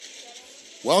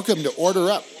Welcome to Order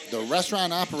Up, the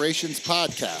Restaurant Operations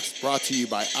Podcast, brought to you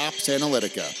by Ops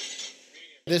Analytica.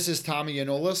 This is Tommy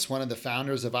Yanulis, one of the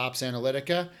founders of Ops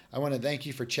Analytica. I want to thank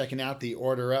you for checking out the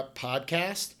Order Up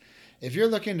podcast. If you're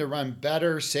looking to run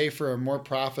better, safer, and more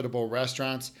profitable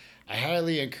restaurants, I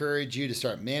highly encourage you to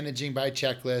start managing by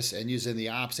checklist and using the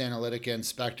Ops Analytica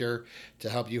Inspector to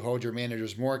help you hold your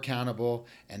managers more accountable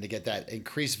and to get that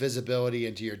increased visibility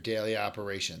into your daily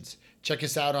operations. Check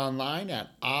us out online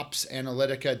at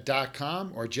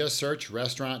opsanalytica.com or just search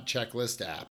Restaurant Checklist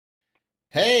app.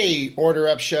 Hey, Order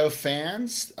Up Show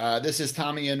fans. This is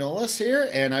Tommy Yanulis here,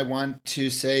 and I want to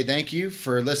say thank you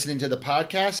for listening to the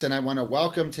podcast, and I want to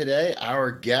welcome today our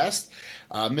guest,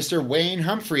 Mr. Wayne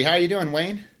Humphrey. How are you doing,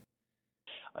 Wayne?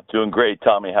 I'm doing great,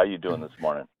 Tommy. How are you doing this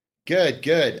morning?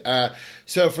 Good.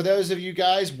 So for those of you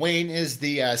guys, Wayne is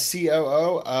the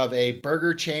COO of a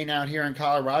burger chain out here in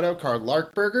Colorado called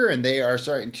Lark Burger, and they are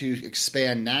starting to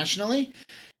expand nationally.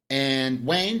 And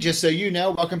Wayne, just so you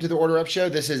know, welcome to the Order Up Show.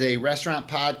 This is a restaurant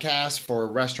podcast for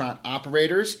restaurant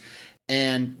operators.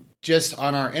 And just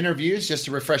on our interviews, just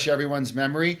to refresh everyone's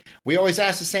memory, we always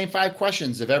ask the same 5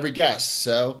 questions of every guest.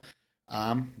 So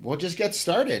we'll just get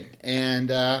started.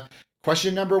 And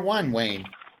question number 1, Wayne.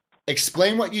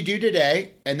 Explain what you do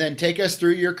today, and then take us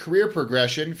through your career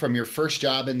progression from your first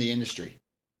job in the industry.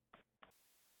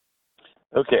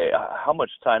 Okay, how much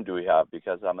time do we have?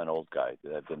 Because I'm an old guy.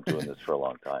 I've been doing this for a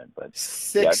long time. But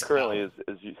 6 currently,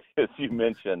 as you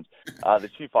mentioned, the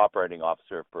chief operating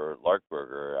officer for Lark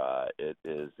Burger. It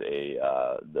is a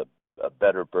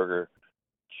better burger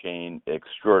chain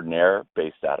extraordinaire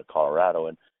based out of Colorado.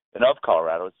 And of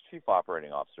Colorado, as chief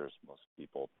operating officer, as most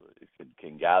people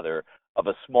can gather, of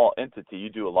a small entity, you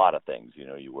do a lot of things. You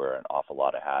know, you wear an awful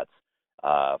lot of hats.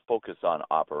 Focus on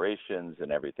operations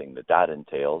and everything that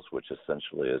entails, which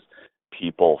essentially is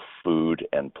people, food,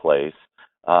 and place.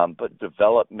 But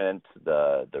development,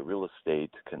 the real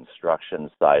estate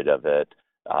construction side of it,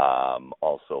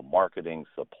 also marketing,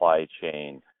 supply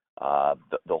chain,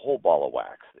 the whole ball of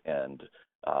wax. And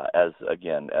as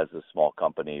a small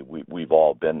company, we've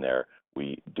all been there.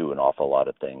 We do an awful lot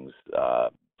of things to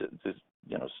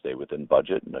stay within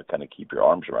budget and to kind of keep your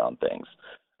arms around things.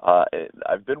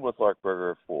 I've been with Lark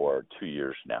Burger for 2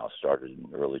 years now, started in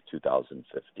early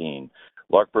 2015.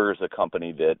 Lark Burger is a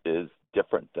company that is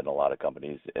different than a lot of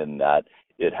companies in that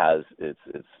it has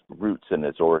its roots and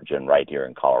its origin right here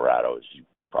in Colorado, as you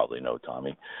probably know,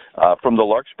 Tommy, from the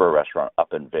Larkspur restaurant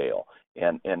up in Vail.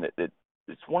 And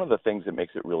it's one of the things that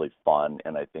makes it really fun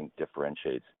and I think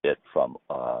differentiates it from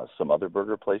some other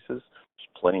burger places. There's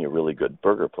plenty of really good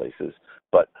burger places,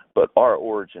 but our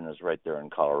origin is right there in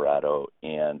Colorado.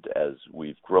 And as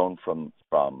we've grown from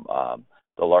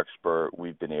the Larkspur,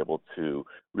 we've been able to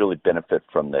really benefit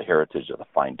from the heritage of the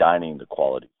fine dining, the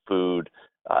quality food,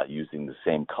 using the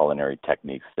same culinary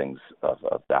techniques, things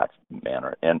of that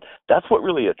manner. And that's what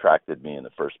really attracted me in the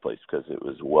first place, because it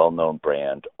was a well-known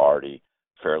brand, already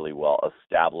fairly well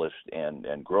established and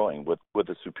growing with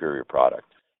a superior product.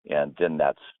 And then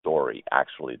that story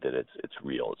actually that it's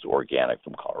real, it's organic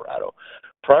from Colorado.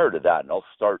 Prior to that, and I'll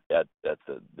start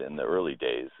in the early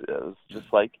days, it was just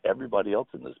like everybody else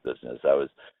in this business. I was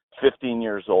 15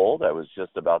 years old. I was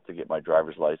just about to get my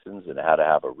driver's license and had to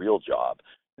have a real job.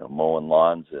 Mowing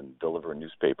lawns and delivering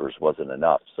newspapers wasn't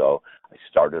enough. So I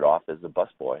started off as a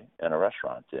busboy in a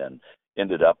restaurant and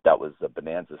ended up, that was the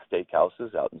Bonanza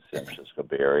Steakhouses out in San Francisco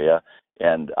Bay Area.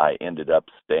 And I ended up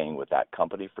staying with that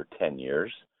company for 10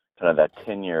 years. Kind of that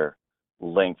 10-year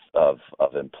length of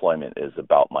employment is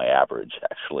about my average,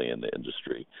 actually, in the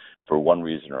industry for one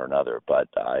reason or another. But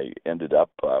I ended up,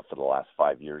 for the last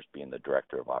 5 years, being the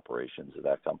director of operations of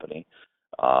that company.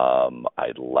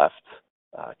 I left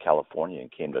California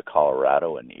and came to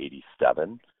Colorado in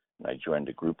 '87, and I joined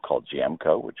a group called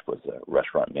Jamco, which was a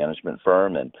restaurant management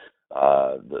firm, and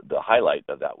the highlight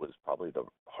of that was probably the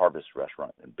Harvest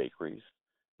Restaurant and Bakeries.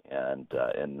 And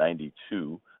in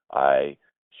 '92, I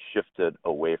shifted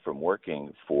away from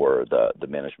working for the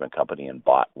management company and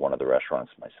bought one of the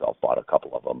restaurants myself, bought a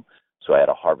couple of them. So I had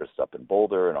a Harvest up in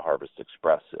Boulder and a Harvest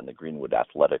Express in the Greenwood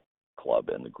Athletic Club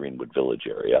in the Greenwood Village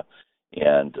area.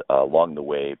 And along the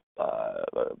way,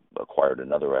 acquired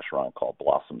another restaurant called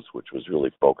Blossoms, which was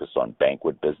really focused on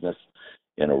banquet business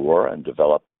in Aurora, and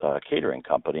developed a catering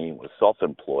company, was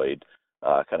self-employed,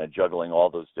 kind of juggling all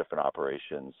those different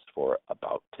operations for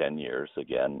about 10 years,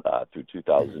 again, through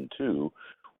 2002,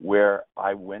 where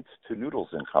I went to Noodles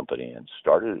 & Company and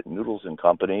started at Noodles &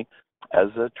 Company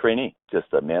as a trainee,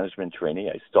 just a management trainee.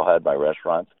 I still had my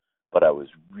restaurants, but I was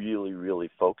really, really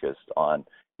focused on,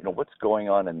 what's going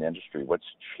on in the industry, what's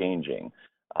changing.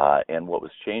 And what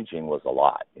was changing was a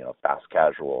lot, fast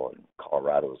casual and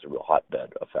Colorado was a real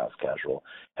hotbed of fast casual,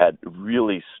 had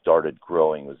really started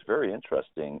growing. It was very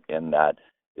interesting in that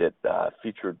it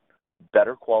featured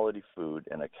better quality food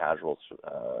in a casual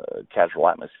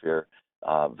atmosphere,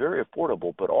 very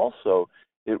affordable, but also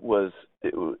it was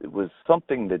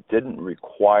something that didn't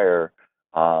require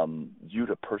you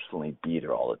to personally be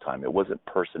there all the time. It wasn't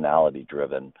personality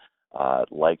driven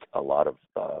like a lot of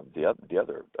the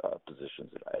other positions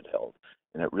that I had held,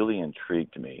 and it really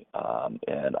intrigued me.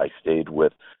 And I stayed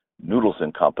with Noodles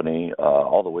and Company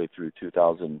all the way through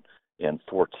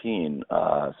 2014.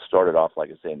 Started off, like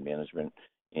I say, in management,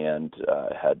 and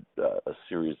had a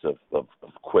series of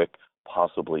quick,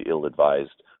 possibly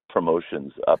ill-advised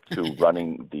promotions up to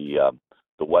running the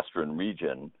Western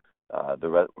region.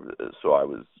 So I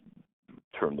was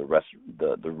termed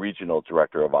the regional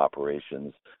director of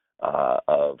operations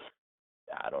of,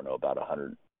 I don't know, about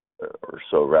 100 or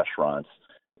so restaurants.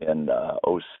 In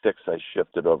 '06, I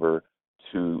shifted over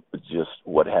to just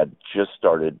what had just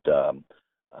started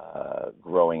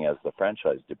growing as the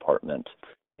franchise department,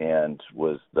 and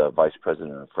was the vice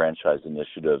president of franchise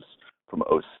initiatives from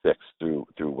 '06 through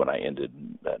when I ended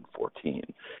in 14.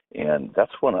 And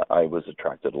that's when I was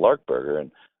attracted to Lark Burger.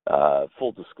 And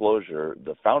full disclosure,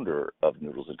 the founder of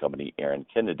Noodles and Company, Aaron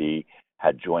Kennedy,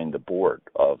 had joined the board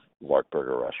of Lark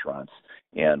Burger Restaurants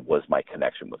and was my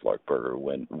connection with Lark Burger.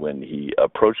 When he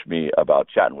approached me about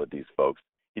chatting with these folks,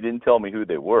 he didn't tell me who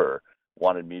they were,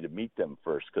 wanted me to meet them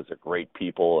first because they're great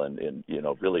people and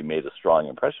really made a strong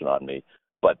impression on me.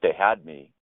 But they had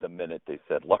me the minute they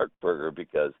said Lark Burger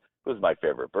because it was my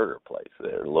favorite burger place.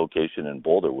 Their location in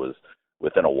Boulder was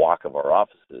within a walk of our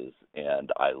offices,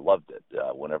 and I loved it.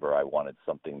 Whenever I wanted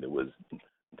something that was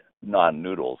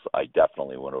non-noodles, I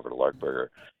definitely went over to Lark Burger,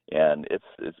 and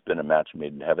it's been a match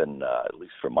made in heaven, at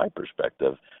least from my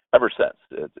perspective, ever since.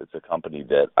 It's a company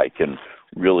that I can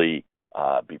really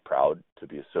be proud to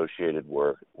be associated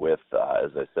with.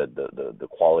 As I said, the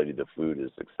quality of the food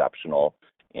is exceptional,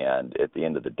 and at the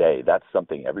end of the day, that's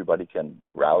something everybody can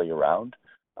rally around.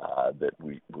 That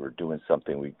we're doing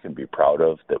something we can be proud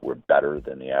of, that we're better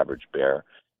than the average bear,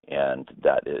 and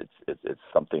that it's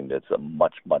something that's a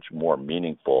much more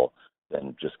meaningful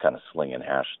than just kind of slinging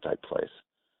hash type place.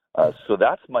 So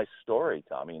that's my story,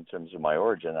 Tommy, in terms of my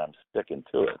origin. I'm sticking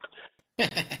to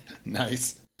it.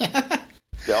 Nice.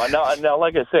 Now,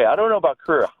 like I say, I don't know about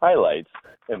career highlights,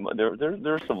 and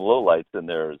there's some lowlights in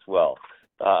there as well.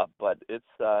 But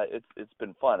it's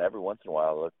been fun. Every once in a while,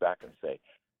 I look back and say,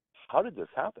 how did this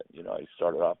happen? I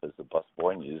started off as a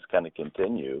busboy, and you just kind of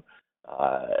continue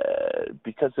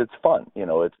because it's fun.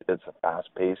 It's a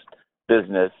fast-paced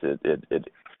business.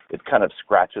 It kind of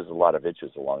scratches a lot of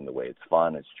itches along the way. It's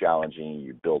fun. It's challenging.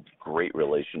 You build great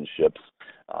relationships.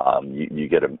 You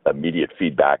get immediate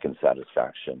feedback and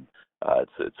satisfaction.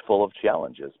 It's full of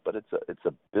challenges, but it's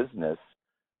a business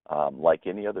like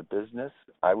any other business,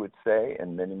 I would say,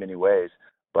 in many ways.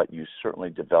 But you certainly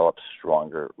develop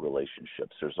stronger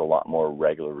relationships. There's a lot more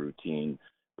regular routine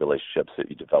relationships that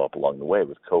you develop along the way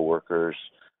with coworkers,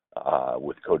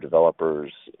 with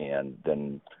co-developers, and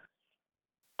then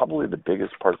probably the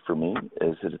biggest part for me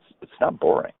is that it's not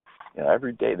boring.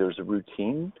 Every day there's a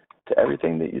routine to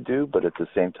everything that you do, but at the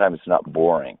same time it's not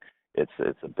boring. It's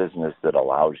a business that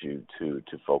allows you to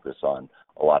focus on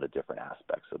a lot of different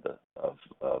aspects of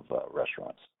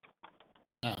restaurants.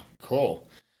 Oh, cool.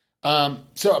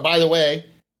 So, by the way,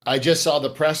 I just saw the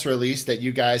press release that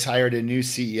you guys hired a new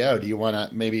CEO. Do you want to,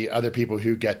 maybe other people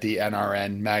who get the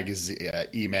NRN magazine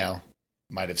email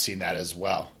might have seen that as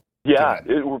well? Yeah,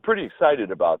 we're pretty excited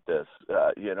about this.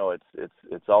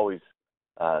 It's always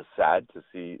sad to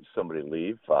see somebody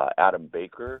leave. Adam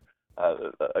Baker,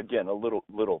 again, a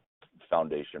little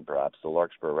foundation perhaps. The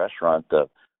Larkspur Restaurant, the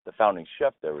founding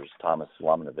chef there was Thomas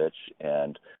Slaminovich,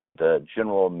 and the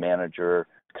general manager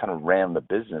kind of ran the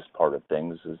business part of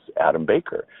things is Adam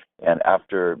Baker. And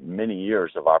after many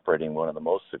years of operating one of the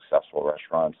most successful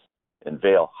restaurants in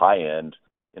Vail, high-end,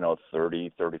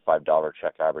 $30, $35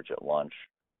 check average at lunch,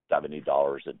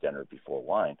 $70 at dinner before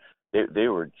wine, they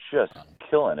were just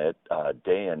killing it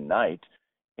day and night.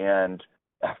 And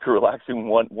after relaxing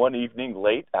one evening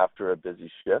late after a busy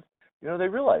shift, they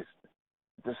realized,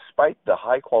 despite the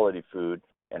high-quality food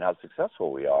and how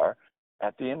successful we are,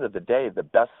 at the end of the day, the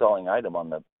best-selling item on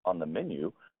the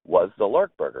menu was the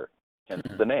Lark Burger, hence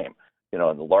the name. The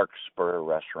Larkspur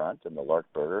Restaurant and the Lark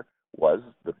Burger was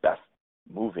the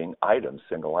best-moving item,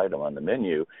 single item on the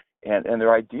menu. And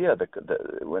their idea,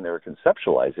 when they were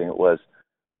conceptualizing it, was,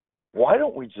 why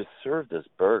don't we just serve this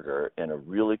burger in a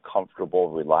really comfortable,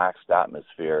 relaxed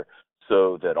atmosphere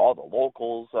so that all the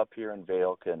locals up here in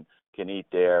Vail can eat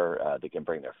there. They can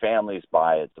bring their families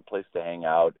by. It's a place to hang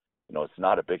out. It's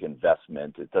not a big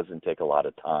investment. It doesn't take a lot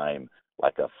of time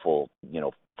like a full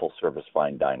service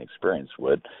fine dine experience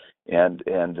would. And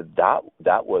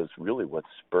that was really what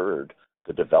spurred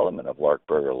the development of Lark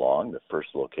Burger Long. The first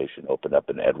location opened up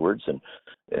in Edwards, and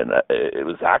it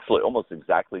was actually almost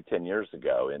exactly 10 years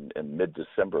ago. In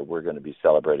mid-December, we're going to be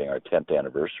celebrating our 10th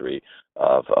anniversary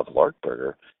of Lark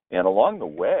Burger. And along the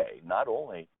way, not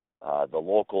only the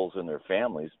locals and their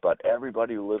families, but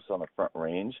everybody who lives on the Front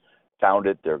Range found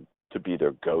it to be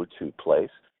their go-to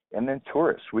place. And then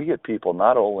tourists. We get people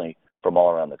not only from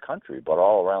all around the country, but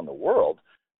all around the world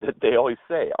that they always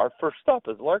say, our first stop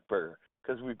is Lark Burger,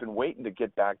 because we've been waiting to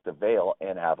get back to Vail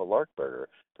and have a Lark Burger,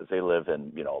 because they live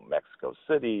in, Mexico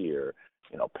City or,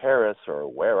 Paris or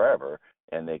wherever,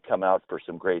 and they come out for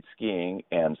some great skiing,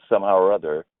 and somehow or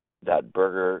other that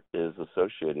burger is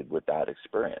associated with that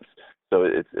experience. So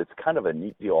it's kind of a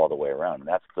neat deal all the way around, and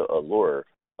that's the allure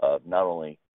of not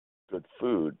only good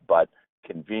food, but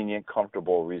convenient,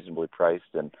 comfortable, reasonably priced,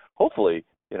 and hopefully,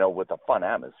 with a fun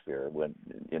atmosphere when,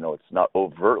 it's not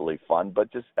overtly fun,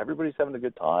 but just everybody's having a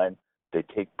good time. They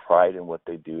take pride in what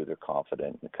they do. They're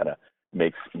confident, and it kind of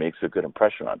makes a good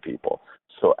impression on people.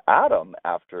 So Adam,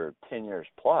 after 10 years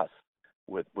plus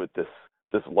with this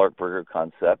Lark Burger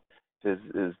concept,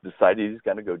 is decided he's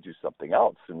going to go do something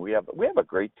else. And we have a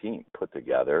great team put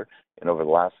together. And over the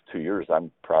last 2 years,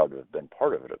 I'm proud to have been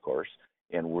part of it, of course.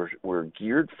 And we're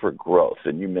geared for growth.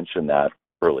 And you mentioned that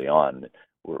early on.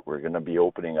 We're going to be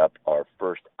opening up our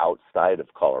first outside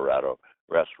of Colorado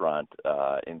restaurant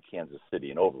in Kansas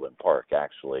City, in Overland Park,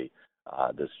 actually,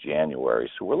 this January.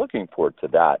 So we're looking forward to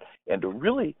that. And to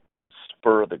really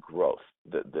spur the growth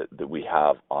that we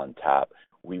have on tap,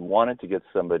 we wanted to get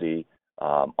somebody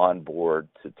on board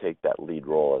to take that lead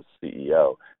role as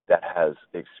CEO that has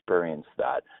experienced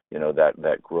that,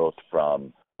 that growth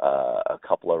from a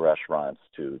couple of restaurants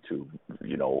to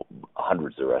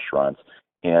hundreds of restaurants.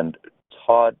 And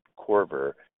Todd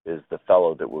Korver is the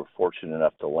fellow that we're fortunate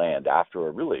enough to land after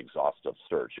a really exhaustive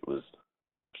search. It was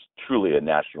truly a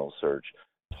national search.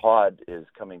 Todd is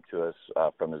coming to us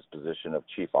from his position of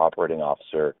Chief Operating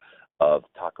Officer of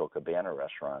Taco Cabana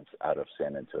restaurants out of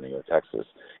San Antonio, Texas.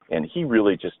 And he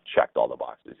really just checked all the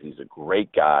boxes. He's a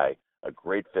great guy, a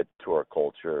great fit to our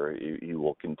culture. He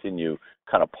will continue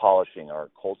kind of polishing our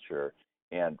culture,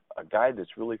 and a guy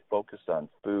that's really focused on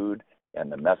food and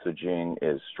the messaging.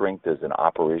 His strength is in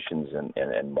operations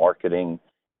and marketing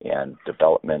and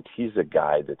development. He's a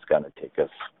guy that's going to take us,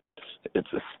 it's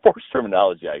a sports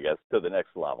terminology, I guess, to the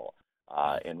next level.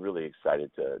 And really excited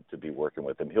to be working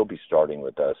with him. He'll be starting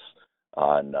with us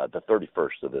on the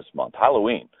 31st of this month,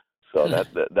 Halloween. So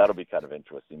that'll be kind of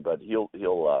interesting. But he's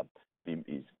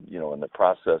in the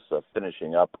process of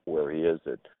finishing up where he is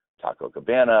at Taco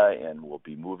Cabana, and will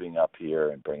be moving up here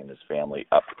and bringing his family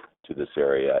up to this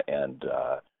area. And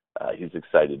he's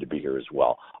excited to be here as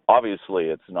well. Obviously,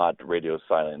 it's not radio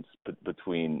silence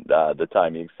between the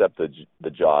time he accepts the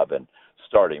job and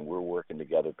starting. We're working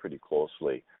together pretty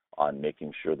closely on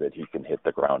making sure that he can hit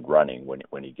the ground running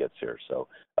when he gets here. So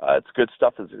it's good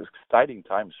stuff. It's exciting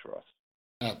times for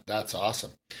us. That's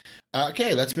awesome.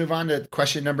 Okay, let's move on to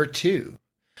question number 2.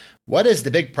 What is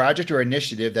the big project or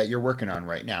initiative that you're working on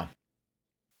right now?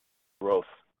 Growth.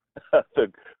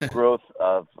 The growth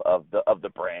of the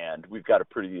brand. We've got a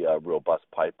pretty robust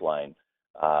pipeline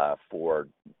for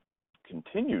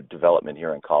continued development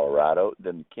here in Colorado.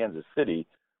 Then Kansas City,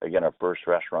 again, our first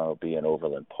restaurant will be in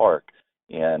Overland Park.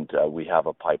 And we have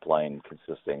a pipeline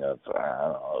consisting of,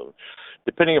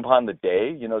 depending upon the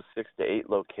day, 6 to 8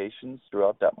 locations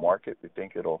throughout that market. We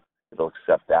think it'll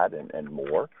accept that and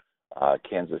more.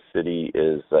 Kansas City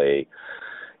is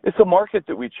it's a market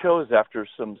that we chose after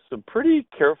some pretty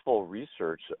careful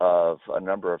research of a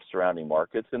number of surrounding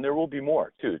markets, and there will be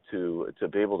more too to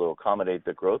be able to accommodate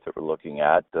the growth that we're looking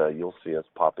at. You'll see us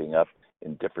popping up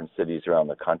in different cities around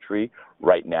the country.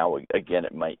 Right now, again,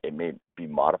 it may be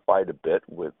modified a bit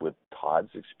with Todd's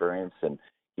experience, and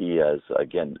he has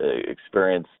again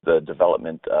experienced the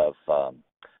development of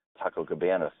Taco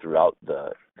Cabana throughout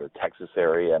the Texas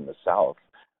area and the South.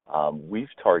 We've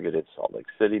targeted Salt Lake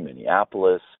City,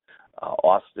 Minneapolis,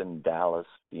 Austin, Dallas,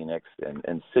 Phoenix,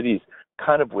 and cities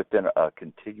kind of within a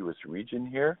contiguous region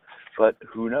here. But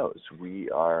who knows? We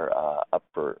are up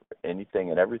for anything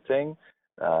and everything.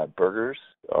 Burgers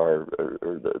are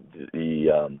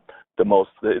the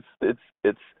most.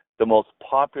 It's the most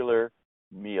popular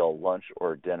meal, lunch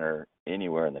or dinner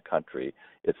anywhere in the country.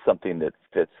 It's something that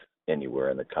fits anywhere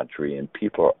in the country, and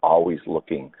people are always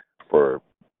looking for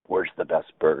where's the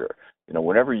best burger.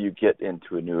 Whenever you get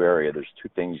into a new area, there's 2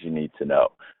 things you need to know,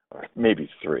 or maybe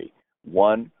 3.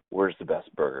 One, where's the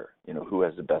best burger? Who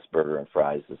has the best burger and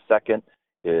fries? The second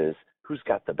is who's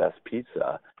got the best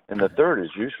pizza? And the third is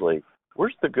usually,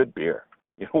 where's the good beer?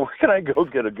 Where can I go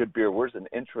get a good beer? Where's an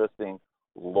interesting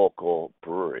local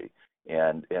brewery?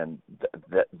 And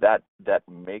that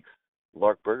makes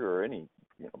Lark Burger or any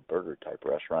burger type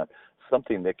restaurant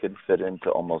something that could fit into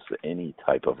almost any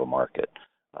type of a market.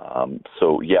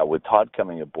 So yeah, with Todd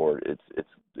coming aboard,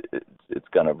 it's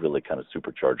going to really kind of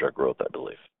supercharge our growth, I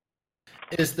believe.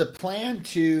 Is the plan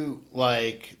to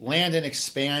like land and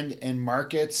expand in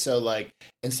markets? So like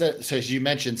so as you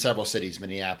mentioned several cities,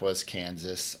 Minneapolis,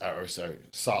 Kansas, or sorry,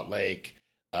 Salt Lake,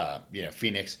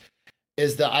 Phoenix.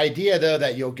 Is the idea though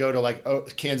that you'll go to like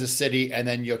Kansas City and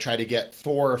then you'll try to get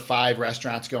 4 or 5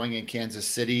 restaurants going in Kansas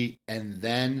City and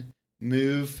then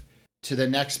move to the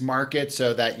next market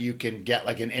so that you can get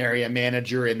like an area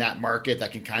manager in that market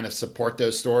that can kind of support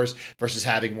those stores versus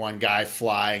having one guy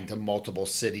flying to multiple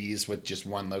cities with just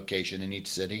one location in each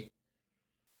city?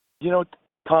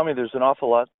 Tommy, there's an awful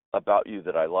lot about you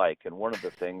that I like, and one of the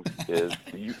things is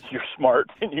you're smart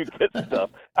and you get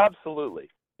stuff. Absolutely.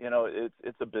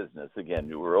 It's a business. Again,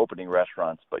 we're opening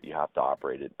restaurants, but you have to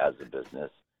operate it as a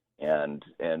business. And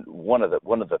one of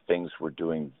the things we're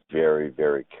doing very,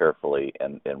 very carefully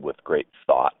and with great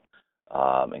thought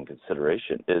and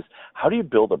consideration is how do you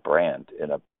build a brand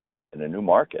in a new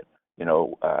market?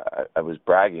 I was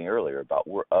bragging earlier about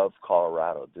we're of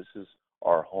Colorado. This is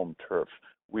our home turf.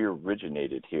 We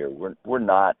originated here. We're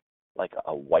not like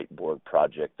a whiteboard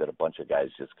project that a bunch of guys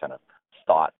just kind of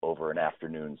thought over an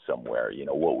afternoon somewhere,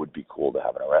 what would be cool to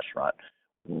have in a restaurant.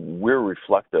 We're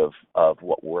reflective of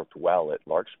what worked well at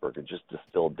Larkspur, just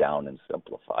distilled down and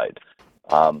simplified.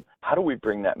 How do we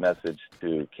bring that message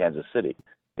to Kansas City?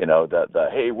 The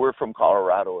hey, we're from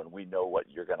Colorado and we know what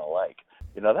you're going to like.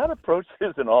 That approach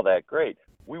isn't all that great.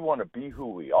 We want to be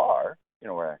who we are.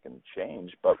 We're not going to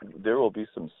change, but there will be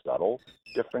some subtle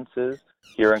differences.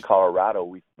 Here in Colorado,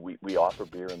 we offer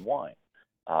beer and wine.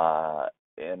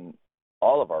 And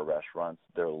all of our restaurants,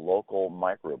 they're local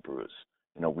microbrews.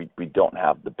 We don't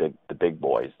have the big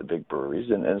boys, the big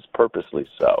breweries, and it's purposely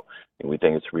so. And we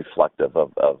think it's reflective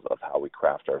of how we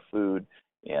craft our food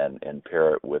and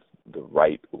pair it with the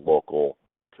right local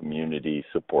community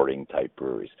supporting type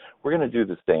breweries. We're going to do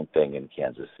the same thing in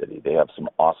Kansas City. They have some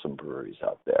awesome breweries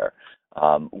out there.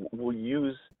 We'll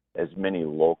use as many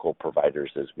local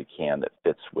providers as we can that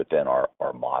fits within our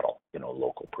model,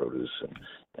 local produce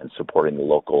and supporting the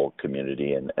local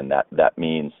community. And that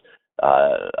means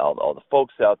all the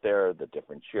folks out there, the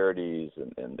different charities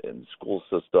and school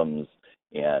systems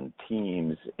and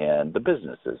teams and the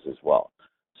businesses as well.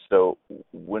 So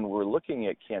when we're looking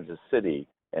at Kansas City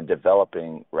and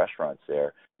developing restaurants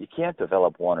there, you can't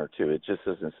develop one or two. It just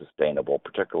isn't sustainable,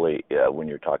 particularly when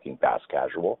you're talking fast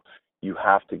casual. You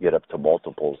have to get up to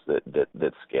multiples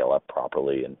that scale up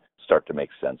properly and start to make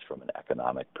sense from an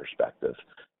economic perspective.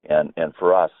 And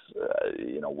for us,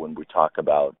 when we talk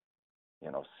about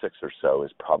 6 or so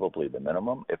is probably the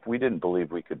minimum. If we didn't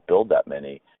believe we could build that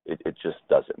many, it just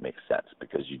doesn't make sense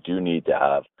because you do need to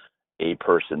have a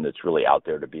person that's really out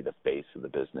there to be the face of the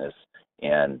business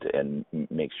and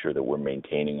make sure that we're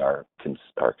maintaining our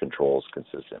controls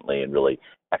consistently and really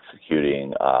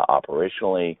executing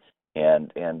operationally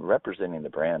and representing the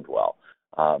brand well.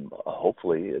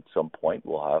 Hopefully, at some point,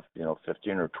 we'll have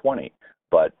 15 or 20,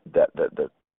 but the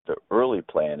early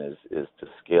plan is to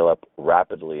scale up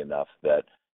rapidly enough that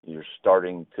you're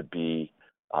starting to be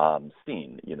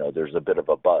seen. There's a bit of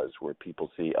a buzz where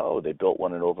people see, oh, they built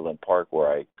one in Overland Park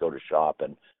where I go to shop,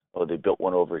 and oh, they built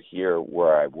one over here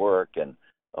where I work, and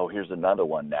oh, here's another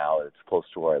one now. It's close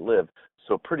to where I live.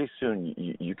 So pretty soon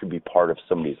you can be part of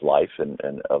somebody's life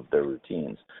and of their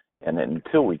routines. And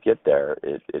until we get there,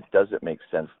 it doesn't make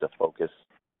sense to focus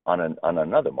on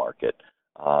another market.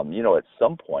 At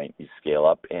some point you scale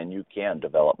up and you can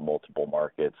develop multiple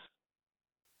markets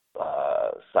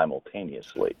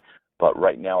simultaneously. But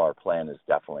right now our plan is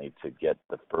definitely to get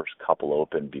the first couple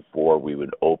open before we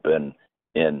would open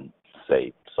in,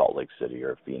 say, Salt Lake City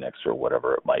or Phoenix or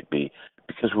whatever it might be,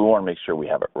 because we want to make sure we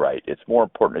have it right. It's more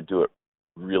important to do it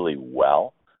really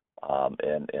well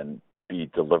and be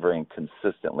delivering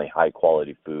consistently high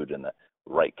quality food in the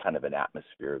right kind of an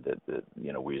atmosphere that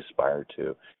we aspire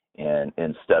to, and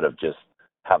instead of just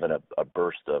having a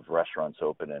burst of restaurants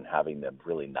open and having them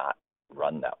really not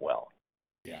run that well.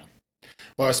 Yeah.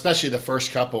 Well, especially the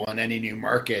first couple in any new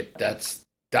market, that's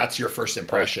your first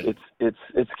impression.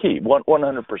 It's key,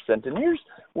 100%. And here's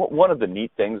one of the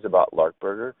neat things about Lark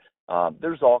Burger.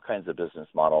 There's all kinds of business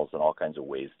models and all kinds of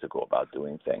ways to go about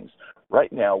doing things.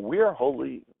 Right now, we're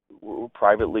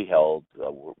privately held.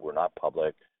 We're not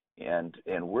public. and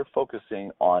we're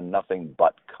focusing on nothing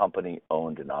but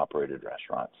company-owned and operated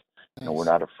restaurants. Nice. We're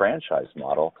not a franchise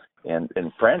model, and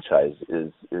franchise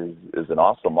is an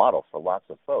awesome model for lots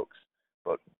of folks,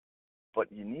 but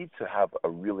you need to have a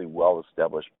really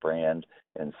well-established brand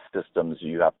and systems.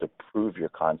 You have to prove your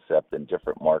concept in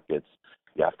different markets.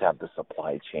 You have to have the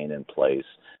supply chain in place.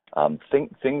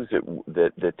 Things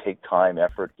that take time,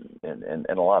 effort, and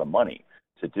a lot of money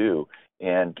to do.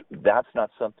 And that's not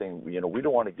something, we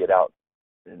don't want to get out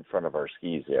in front of our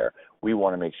skis there. We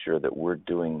want to make sure that we're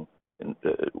doing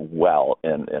well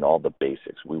in all the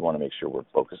basics. We want to make sure we're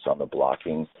focused on the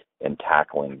blocking and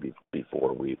tackling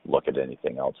before we look at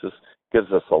anything else. This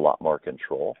gives us a lot more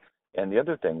control. And the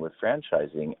other thing with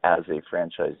franchising, as a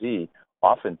franchisee,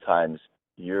 oftentimes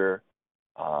you're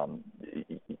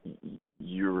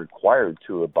required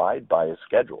to abide by a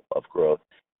schedule of growth,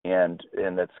 and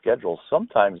that schedule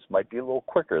sometimes might be a little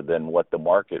quicker than what the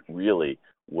market really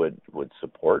would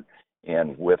support.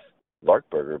 And with Lark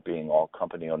Burger being all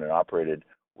company owned and operated,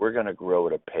 we're going to grow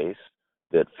at a pace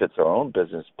that fits our own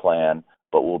business plan,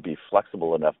 but we'll be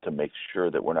flexible enough to make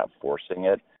sure that we're not forcing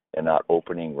it and not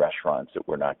opening restaurants that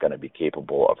we're not going to be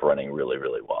capable of running really,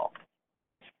 really well.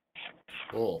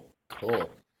 Cool.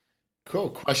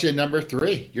 Question number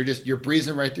 3. You're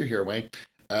breezing right through here, Wayne.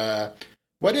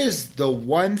 What is the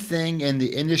one thing in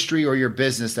the industry or your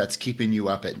business that's keeping you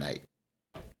up at night?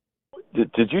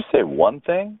 Did you say one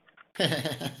thing?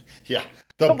 Yeah,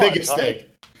 the biggest thing.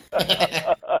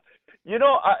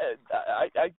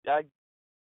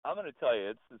 I'm going to tell you,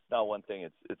 it's not one thing.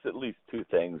 It's at least 2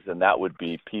 things, and that would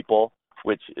be people,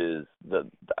 which is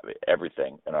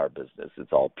everything in our business.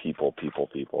 It's all people,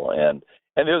 and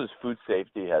there's food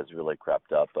safety has really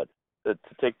crept up. But to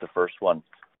take the first one,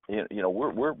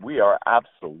 we are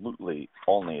absolutely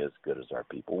only as good as our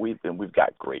people. We've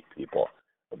got great people,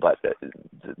 but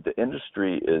the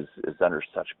industry is under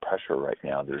such pressure right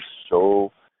now. There's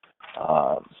so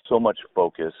much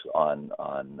focus on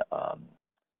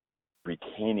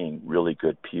retaining really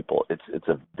good people. It's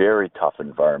a very tough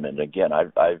environment. Again,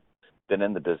 I've been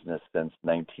in the business since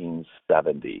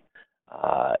 1970,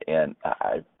 and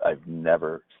I've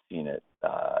never seen it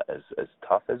as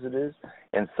tough as it is.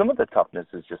 And some of the toughness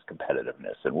is just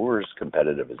competitiveness, and we're as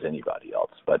competitive as anybody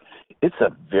else. But it's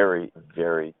a very,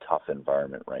 very tough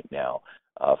environment right now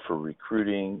for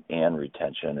recruiting and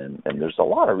retention, and there's a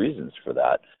lot of reasons for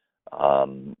that.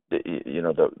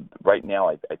 Right now,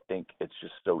 I think it's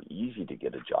just so easy to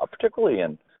get a job, particularly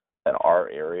in our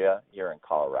area here in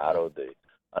Colorado. The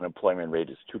unemployment rate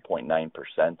is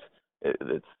 2.9%.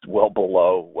 It's well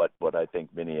below what I think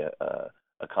many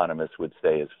economists would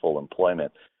say is full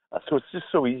employment. So it's just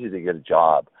so easy to get a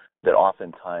job that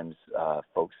oftentimes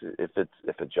folks,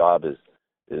 if a job is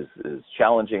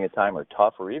challenging at time or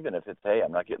tough, or even if it's, hey,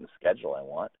 I'm not getting the schedule I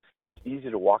want, it's easy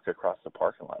to walk across the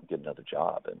parking lot and get another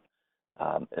job. And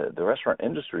the restaurant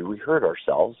industry, we hurt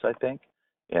ourselves, I think,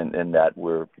 in that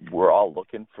we're all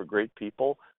looking for great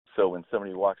people. So when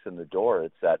somebody walks in the door,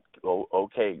 it's that, oh,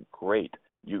 okay, great.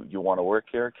 You want to work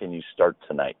here? Can you start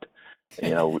tonight?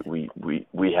 We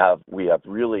have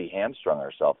really hamstrung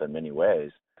ourselves in many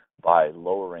ways by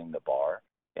lowering the bar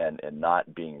and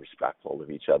not being respectful of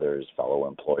each other as fellow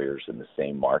employers in the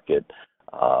same market.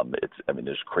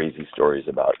 There's crazy stories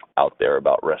out there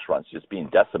about restaurants just being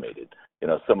decimated.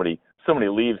 Somebody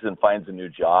leaves and finds a new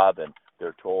job, and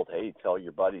they're told, hey, tell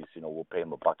your buddies, we'll pay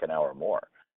them $1 an hour more,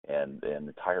 and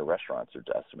entire restaurants are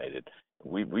decimated.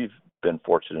 We've been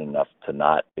fortunate enough to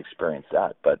not experience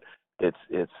that, but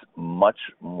it's much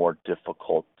more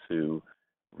difficult to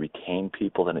retain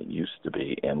people than it used to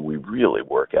be, and we really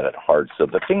work at it hard. So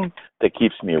the thing that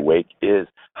keeps me awake is,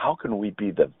 how can we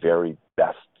be the very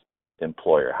best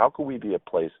employer? How can we be a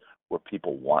place where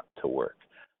people want to work?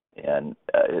 And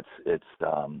it's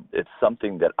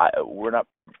something that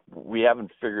we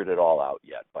haven't figured it all out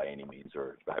yet by any means,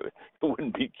 or it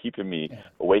wouldn't be keeping me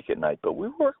awake at night. But we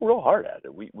work real hard at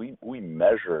it. We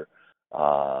measure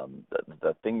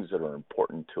the things that are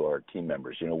important to our team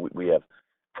members. We have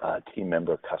team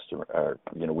member customer,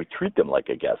 we treat them like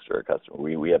a guest or a customer.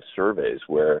 We have surveys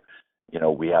where,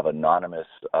 we have anonymous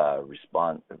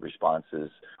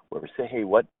responses where we say, hey,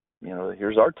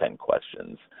 here's our 10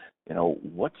 questions.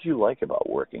 What do you like about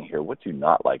working here? What do you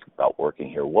not like about working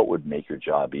here? What would make your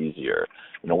job easier?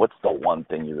 What's the one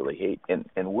thing you really hate?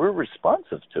 And we're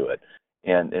responsive to it.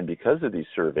 And because of these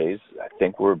surveys, I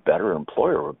think we're a better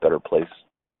employer, we're a better place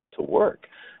to work.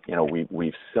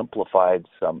 We've simplified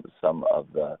some of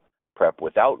the prep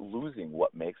without losing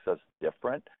what makes us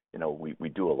different. We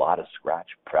do a lot of scratch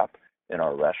prep in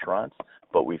our restaurants,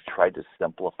 but we've tried to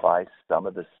simplify some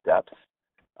of the steps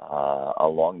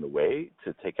along the way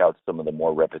to take out some of the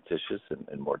more repetitious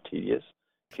and more tedious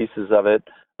pieces of it.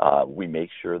 We make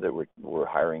sure that we're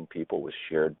hiring people with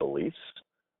shared beliefs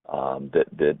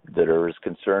that are as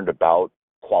concerned about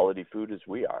quality food as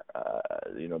we are.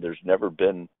 There's never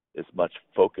been as much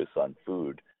focus on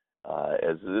food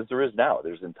as there is now.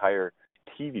 There's entire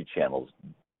TV channels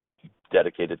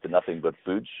dedicated to nothing but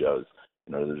food shows.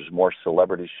 There's more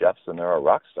celebrity chefs than there are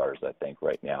rock stars, I think,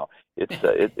 right now.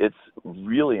 It's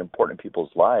really important in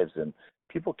people's lives, and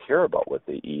people care about what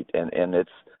they eat, and it's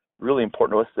really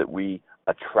important to us that we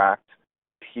attract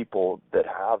people that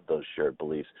have those shared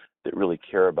beliefs, that really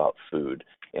care about food,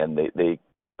 and they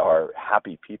are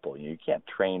happy people. You can't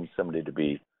train somebody to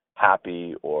be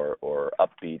happy or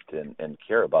upbeat and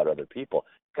care about other people.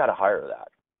 You've got to hire that.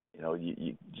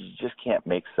 You just can't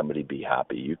make somebody be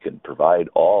happy. You can provide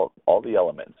all the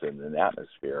elements and an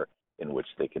atmosphere in which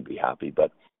they can be happy,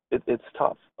 but it's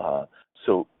tough.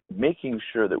 So making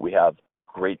sure that we have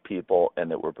great people and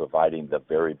that we're providing the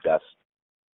very best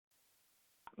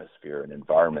atmosphere and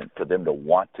environment for them to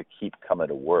want to keep coming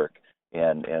to work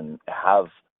and have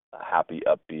a happy,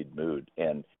 upbeat mood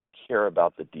and care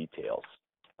about the details.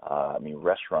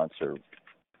 Restaurants are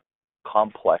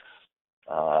complex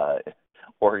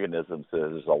organisms.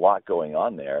 There's a lot going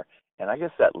on there. And I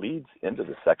guess that leads into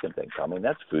the second thing,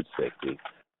 that's food safety.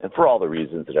 And for all the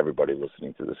reasons that everybody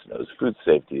listening to this knows, food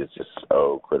safety is just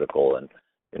so critical. And,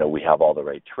 we have all the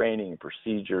right training,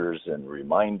 procedures, and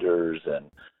reminders, and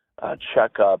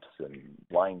checkups and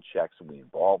line checks. We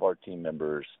involve our team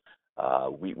members.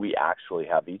 We actually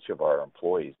have each of our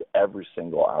employees, every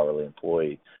single hourly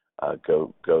employee,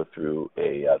 go through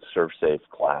a ServSafe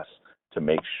class to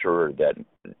make sure that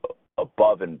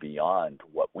above and beyond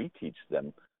what we teach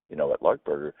them, at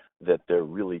Larkburger, that they're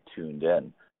really tuned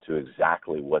in to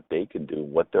exactly what they can do,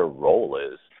 what their role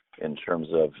is in terms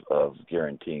of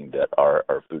guaranteeing that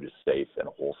our food is safe and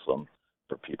wholesome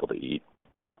for people to eat.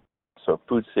 So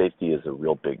food safety is a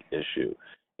real big issue.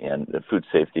 And the food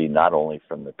safety, not only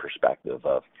from the perspective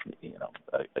of,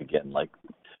 again, like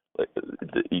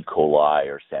the E. coli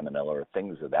or salmonella or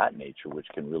things of that nature, which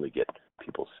can really get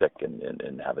people sick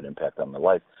and have an impact on their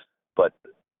life, but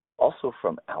also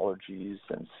from allergies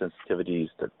and sensitivities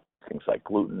to things like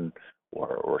gluten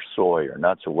or soy or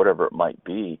nuts or whatever it might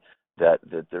be, that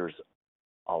there's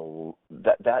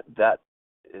that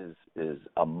is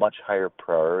a much higher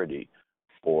priority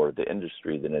for the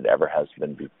industry than it ever has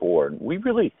been before. And we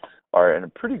really are in a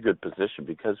pretty good position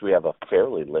because we have a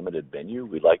fairly limited menu.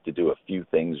 We like to do a few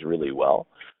things really well.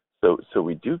 So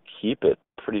we do keep it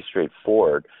pretty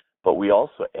straightforward, but we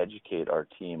also educate our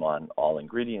team on all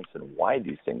ingredients and why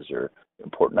these things are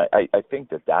important. I think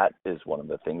that is one of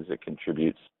the things that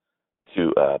contributes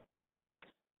to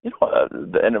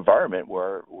an environment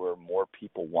where more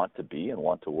people want to be and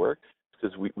want to work,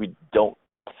 because we don't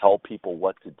tell people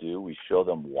what to do. We show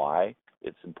them why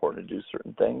it's important to do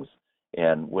certain things.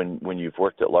 And when you've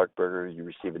worked at Larkburger, you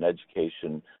receive an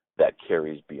education that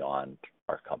carries beyond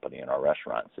our company and our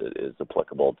restaurants. It is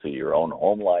applicable to your own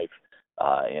home life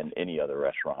and any other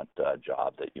restaurant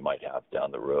job that you might have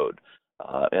down the road.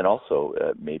 And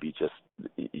also maybe just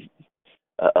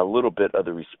a little bit of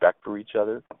the respect for each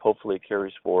other. Hopefully it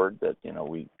carries forward that,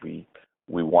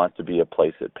 we want to be a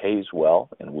place that pays well,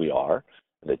 and we are,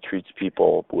 that treats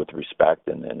people with respect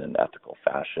and in an ethical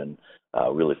fashion,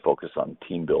 really focus on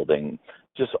team building,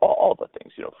 just all the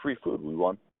things, free food. We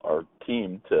want our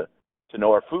team to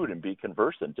know our food and be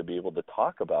conversant, to be able to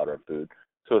talk about our food.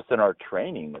 So it's in our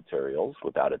training materials,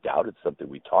 without a doubt. It's something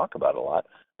we talk about a lot,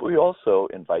 but we also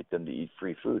invite them to eat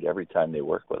free food every time they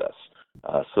work with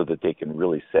us, so that they can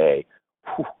really say,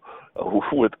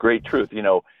 with great truth,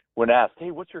 when asked,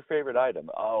 hey, what's your favorite item?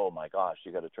 Oh, my gosh,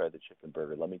 you got to try the chicken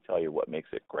burger. Let me tell you what makes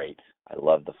it great. I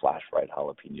love the flash fried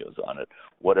jalapenos on it,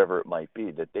 whatever it might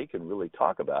be, that they can really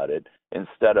talk about it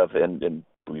instead of, and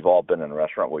we've all been in a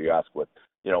restaurant where you ask what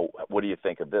do you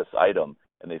think of this item?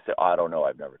 And they say, I don't know,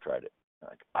 I've never tried it.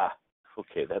 Like,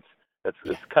 okay, that's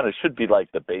kind of should be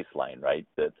like the baseline, right?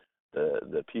 That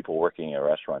the people working in a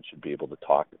restaurant should be able to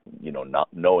talk, not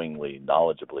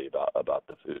knowledgeably about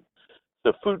the food.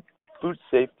 So food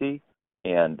safety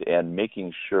and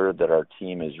making sure that our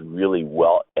team is really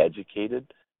well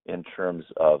educated in terms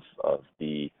of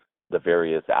the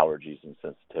various allergies and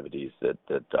sensitivities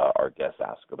that our guests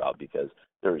ask about, because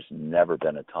there's never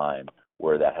been a time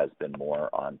where that has been more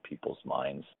on people's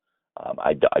minds.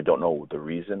 I don't know the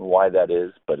reason why that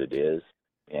is, but it is.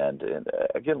 And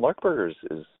again, Larkburgers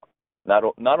is not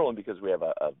only because we have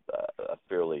a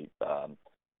fairly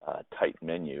tight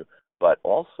menu, but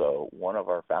also one of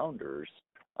our founders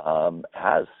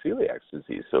has celiac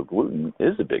disease. So gluten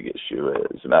is a big issue.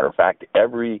 As a matter of fact,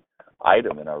 every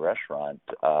item in our restaurant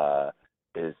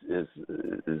is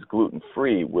gluten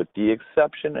free, with the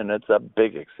exception, and it's a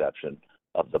big exception,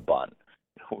 of the bun.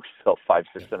 We sell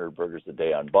 500-600 burgers a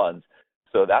day on buns,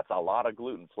 so that's a lot of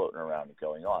gluten floating around and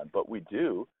going on. But we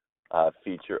do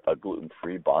feature a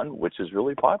gluten-free bun, which is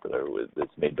really popular.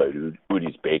 It's made by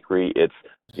Udi's Bakery. It's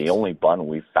the only bun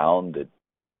we found that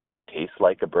tastes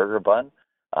like a burger bun.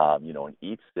 And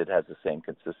eats, it has the same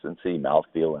consistency,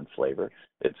 mouthfeel, and flavor.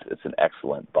 It's an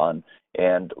excellent bun,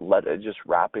 and just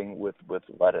wrapping with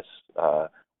lettuce,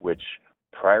 which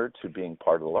prior to being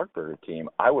part of the Lark Burger team,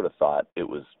 I would have thought it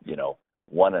was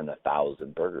 1 in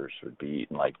 1,000 burgers would be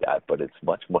eaten like that, but it's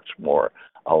much more.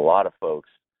 A lot of folks,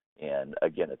 and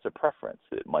again, it's a preference.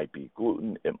 It might be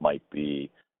gluten, it might be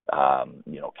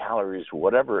calories,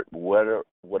 whatever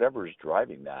is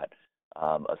driving that.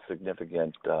 A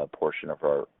significant portion of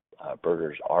our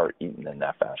burgers are eaten in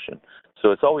that fashion.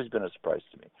 So it's always been a surprise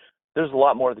to me. There's a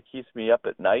lot more that keeps me up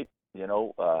at night.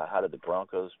 How did the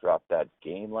Broncos drop that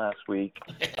game last week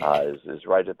is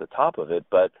right at the top of it.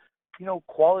 But,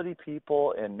 quality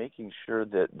people and making sure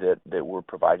that we're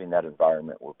providing that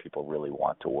environment where people really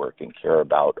want to work and care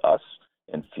about us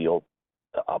and feel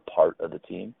a part of the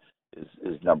team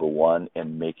is number one,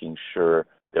 and making sure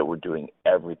that we're doing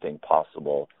everything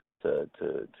possible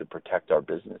to protect our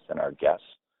business and our guests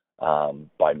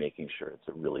by making sure it's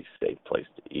a really safe place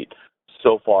to eat.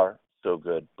 So far, so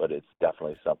good, but it's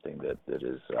definitely something that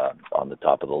is on the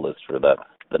top of the list for the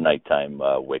nighttime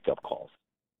wake-up calls.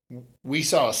 We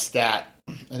saw a stat,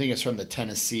 I think it's from the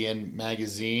Tennessean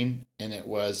magazine, and it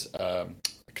was a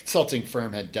consulting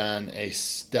firm had done a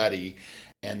study,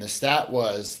 and the stat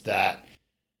was that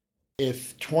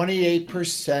if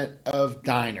 28% of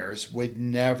diners would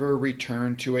never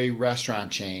return to a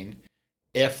restaurant chain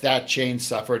if that chain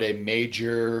suffered a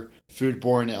major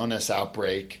foodborne illness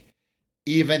outbreak,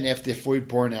 even if the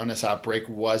foodborne illness outbreak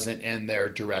wasn't in their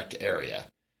direct area.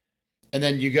 And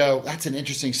then you go, that's an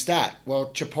interesting stat.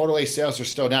 Well, Chipotle sales are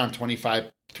still down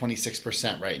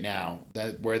 26% right now,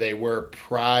 where they were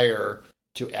prior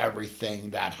to everything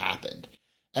that happened.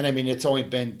 And I mean, it's only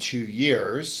been 2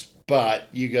 years, but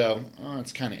you go, oh,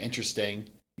 it's kind of interesting,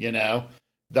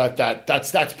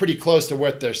 that's pretty close to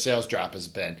what their sales drop has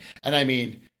been. And I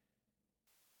mean,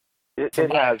 it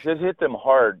has. It hit them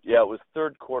hard. Yeah, it was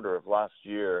third quarter of last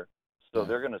year, so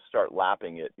they're going to start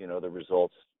lapping it. The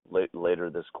results later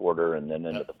this quarter, and then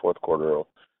into the fourth quarter will,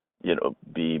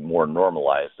 be more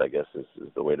normalized, I guess is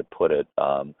the way to put it.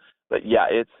 But yeah,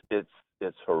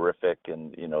 it's horrific,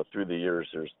 and through the years,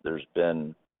 there's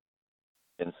been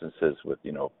instances with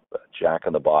Jack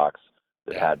in the Box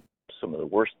that had some of the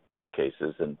worst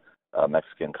cases, and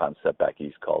Mexican concept back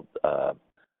east called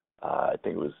I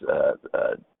think it was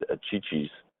Chi-Chi's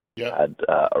had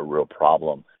a real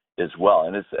problem as well.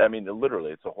 And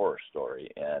literally it's a horror story,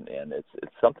 and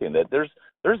it's something that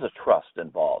there's a trust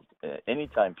involved.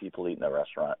 Anytime people eat in a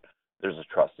restaurant, there's a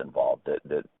trust involved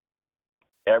that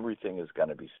everything is going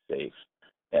to be safe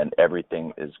and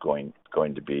everything is going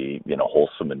to be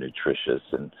wholesome and nutritious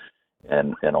and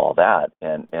all that.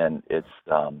 And it's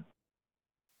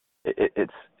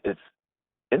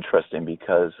interesting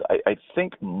because I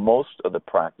think most of the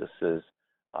practices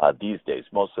these days,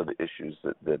 most of the issues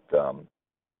that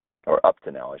or up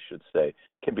to now, I should say,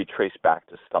 can be traced back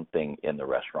to something in the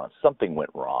restaurant. Something went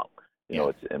wrong.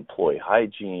 It's employee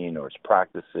hygiene, or it's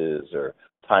practices, or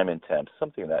time and temp,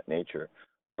 something of that nature.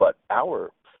 But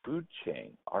our food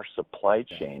chain, our supply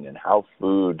chain, and how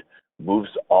food moves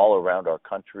all around our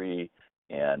country,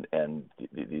 and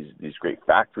these great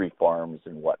factory farms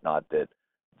and whatnot that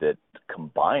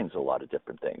combines a lot of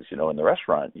different things. In the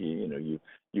restaurant, you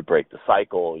break the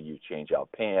cycle, you change out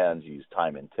pans, you use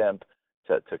time and temp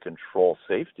to control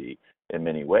safety in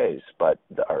many ways. But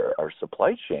our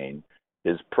supply chain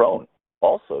is prone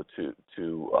also to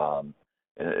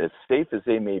and as safe as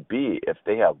they may be, if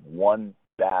they have one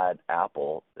bad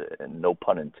apple, and no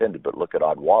pun intended, but look at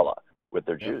Odwalla with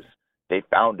their juice. They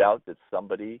found out that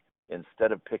somebody,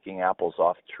 instead of picking apples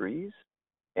off trees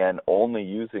and only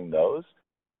using those,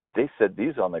 they said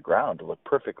these on the ground look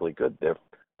perfectly good.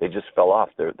 They just fell off.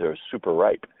 They're super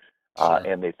ripe,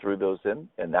 and they threw those in,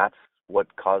 and that's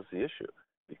what caused the issue,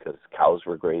 because cows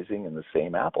were grazing in the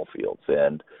same apple fields,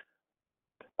 and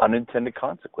unintended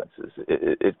consequences.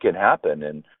 It can happen,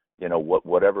 and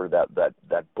whatever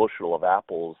that bushel of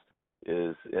apples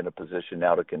is in a position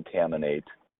now to contaminate,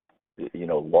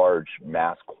 large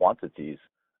mass quantities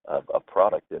of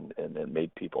product, and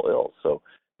made people ill. So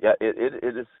yeah, it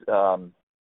is.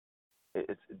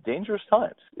 it's dangerous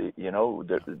times.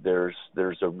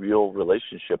 There's a real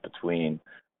relationship between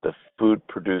the food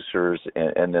producers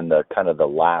and then the kind of the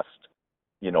last,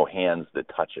 hands that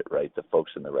touch it, right? The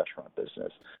folks in the restaurant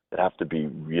business that have to be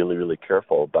really, really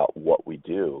careful about what we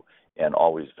do and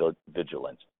always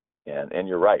vigilant. And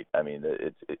you're right. I mean,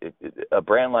 a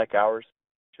brand like ours,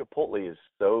 Chipotle is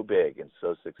so big and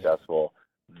so successful,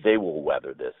 they will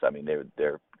weather this. I mean,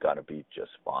 they're gonna be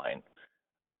just fine.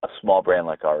 A small brand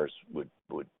like ours would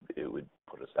put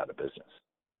us out of business.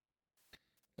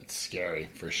 It's scary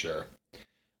for sure.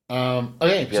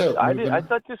 Okay, Yes, so I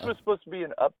thought this was supposed to be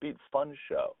an upbeat, fun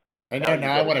show. I know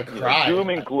now I want to cry. Doom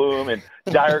and gloom and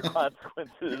dire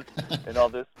consequences and all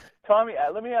this. Tommy,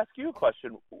 let me ask you a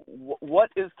question.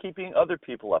 What is keeping other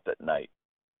people up at night?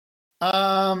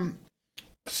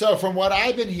 So from what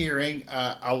I've been hearing,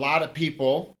 a lot of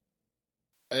people,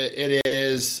 it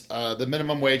is the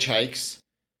minimum wage hikes.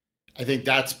 I think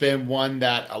that's been one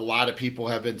that a lot of people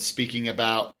have been speaking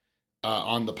about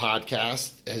on the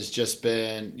podcast. Has just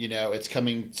been, it's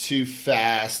coming too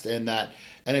fast, and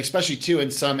especially too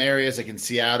in some areas, like in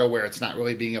Seattle, where it's not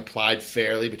really being applied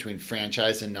fairly between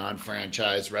franchise and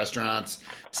non-franchise restaurants,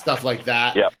 stuff like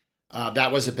that. Yep.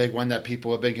 That was a big one that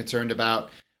people have been concerned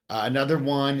about. Another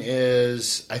one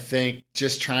is, I think,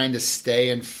 just trying to stay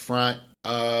in front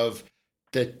of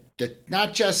the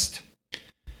not just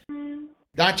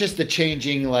the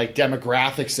changing like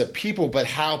demographics of people, but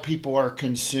how people are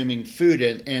consuming food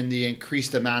and the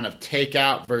increased amount of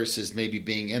takeout versus maybe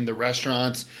being in the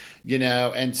restaurants,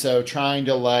 and so trying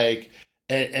to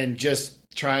and just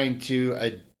trying to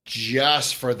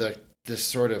adjust for the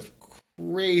sort of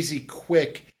crazy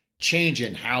quick change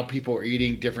in how people are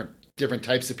eating, different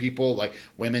types of people, like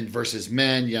women versus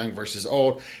men, young versus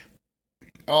old,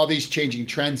 all these changing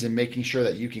trends, and making sure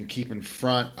that you can keep in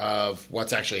front of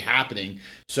what's actually happening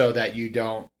so that you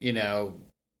don't,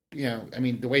 I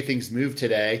mean, the way things move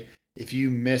today, if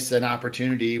you miss an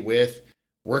opportunity with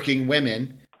working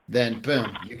women, then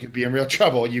boom, you could be in real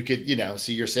trouble. You could,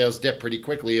 see your sales dip pretty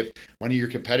quickly if one of your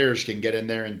competitors can get in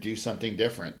there and do something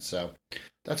different. So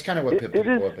that's kind of what people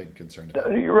have been concerned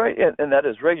about. You're right, and that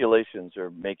is regulations are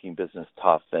making business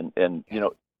tough, and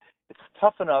it's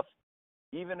tough enough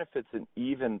even if it's an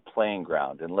even playing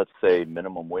ground. And let's say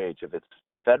minimum wage, if it's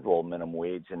federal minimum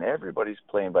wage and everybody's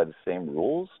playing by the same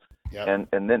rules, yep.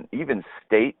 and then even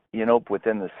state,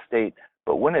 within the state.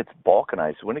 But when it's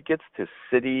balkanized, when it gets to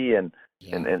city and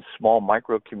small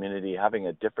micro community having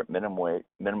a different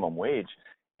minimum wage,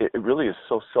 it really is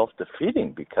so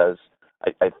self-defeating, because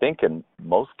I think in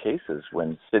most cases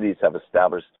when cities have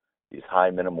established these high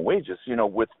minimum wages,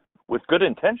 with good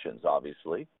intentions,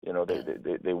 obviously,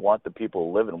 they want the people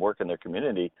who live and work in their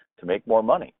community to make more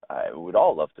money. We'd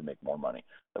all love to make more money.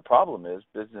 The problem is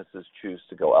businesses choose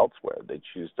to go elsewhere. They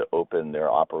choose to open their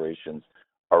operations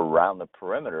around the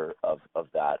perimeter of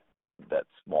that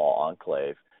small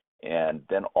enclave, and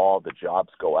then all the jobs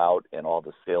go out and all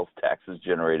the sales taxes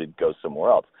generated go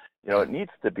somewhere else. It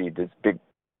needs to be this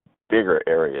bigger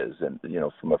areas, and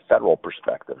from a federal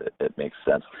perspective, it makes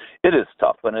sense. It is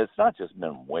tough, and it's not just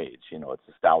minimum wage. It's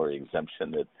a salary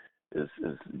exemption that is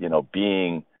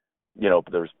being,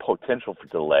 there's potential for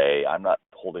delay. I'm not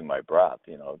holding my breath.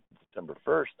 December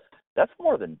 1st, that's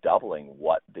more than doubling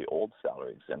what the old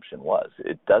salary exemption was.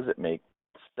 It doesn't make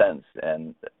sense,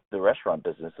 and the restaurant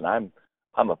business, and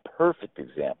I'm a perfect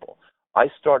example. I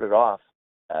started off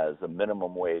as a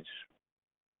minimum wage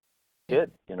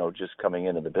kid, just coming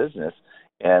into the business,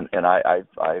 and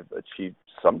I've achieved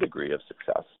some degree of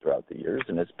success throughout the years,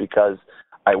 and it's because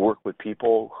I worked with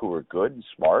people who were good and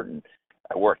smart, and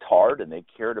I worked hard, and they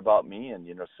cared about me, and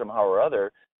somehow or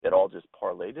other it all just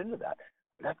parlayed into that.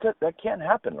 That can't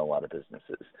happen in a lot of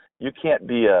businesses. You can't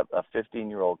be a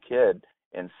 15-year-old kid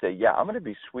and say, yeah, I'm going to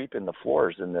be sweeping the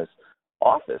floors in this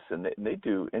office, and they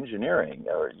do engineering,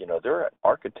 or they're an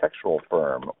architectural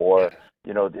firm, or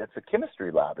it's a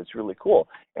chemistry lab. It's really cool,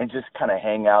 and just kind of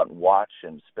hang out and watch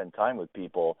and spend time with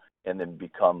people, and then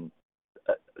become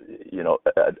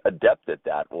adept at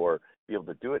that, or be able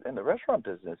to do it in the restaurant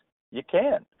business. You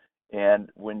can, and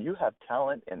when you have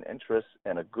talent and interest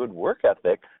and a good work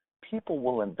ethic, people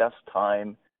will invest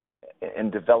time in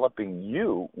developing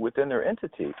you within their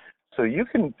entity, so you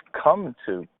can come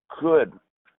to good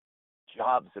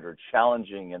jobs that are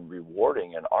challenging and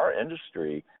rewarding in our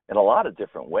industry in a lot of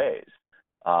different ways.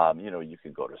 You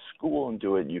can go to school and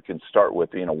do it. You can start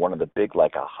with, one of the big,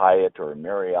 like a Hyatt or a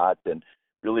Marriott, and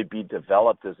really be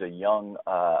developed as a young,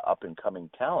 up-and-coming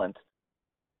talent.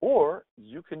 Or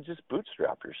you can just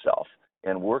bootstrap yourself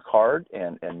and work hard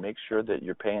and make sure that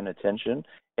you're paying attention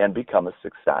and become a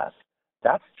success.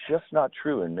 That's just not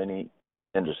true in many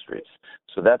industries.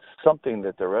 So that's something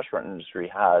that the restaurant industry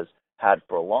has had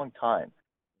for a long time.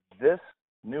 This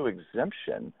new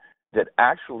exemption that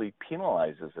actually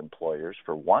penalizes employers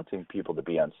for wanting people to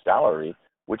be on salary,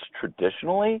 which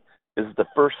traditionally is the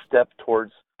first step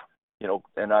towards,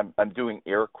 and I'm doing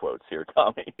air quotes here,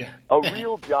 Tommy, a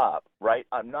real job, right?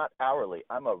 I'm not hourly.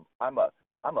 I'm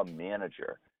a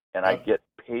manager, and I get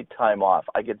paid time off.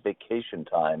 I get vacation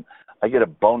time. I get a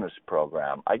bonus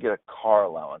program. I get a car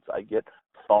allowance. I get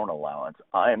phone allowance.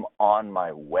 I'm on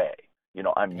my way.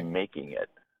 I'm making it.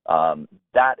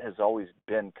 That has always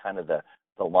been kind of the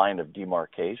line of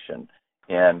demarcation,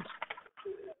 and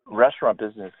restaurant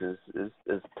business is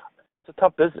it's a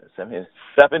tough business. I mean, it's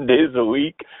 7 days a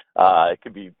week. It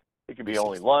could be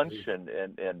only lunch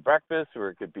and breakfast, or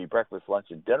it could be breakfast, lunch,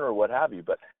 and dinner, or what have you.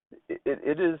 But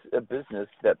it is a business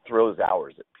that throws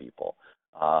hours at people.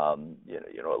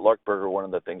 At Lark Burger, one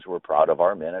of the things we're proud of,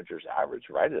 our managers average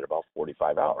right at about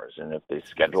 45 hours, and if they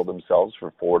schedule themselves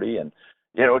for 40, and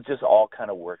it just all kind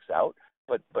of works out.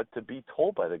 But to be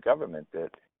told by the government that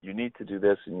you need to do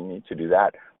this and you need to do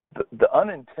that, the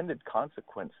unintended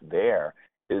consequence there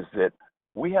is that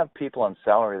we have people on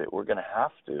salary that we're going to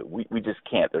have to, we just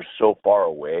can't. They're so far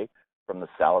away from the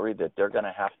salary that they're going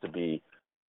to have to be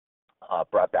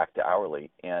brought back to hourly.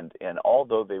 And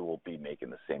although they will be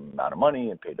making the same amount of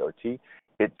money and paid OT,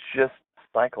 it just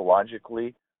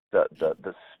psychologically,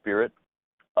 the spirit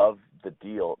of the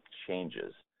deal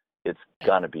changes. It's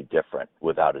going to be different,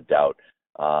 without a doubt.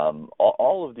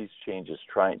 All of these changes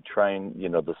trying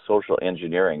the social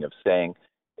engineering of saying,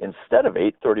 instead of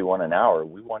 $8.31 an hour,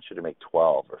 we want you to make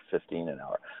 12 or 15 an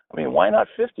hour. I mean, why not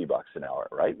 $50 an hour,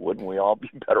 right? Wouldn't we all be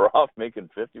better off making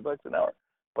 $50 an hour?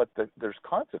 But there's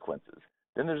consequences.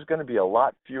 Then there's going to be a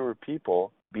lot fewer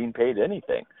people being paid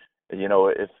anything.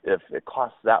 If it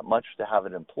costs that much to have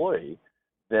an employee,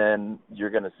 then you're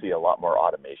going to see a lot more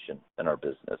automation in our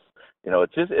business.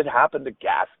 It happened to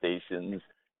gas stations.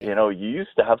 You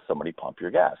used to have somebody pump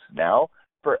your gas. Now,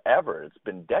 forever, it's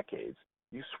been decades,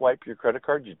 you swipe your credit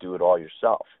card, you do it all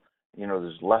yourself.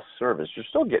 There's less service. You're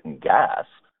still getting gas,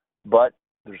 but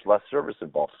there's less service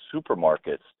involved.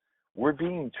 Supermarkets, we're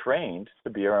being trained to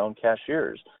be our own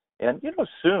cashiers. And,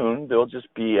 soon there'll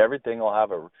just be, everything will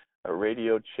have a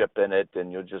radio chip in it,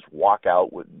 and you'll just walk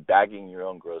out with bagging your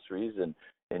own groceries,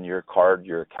 and your card,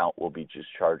 your account will be just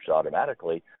charged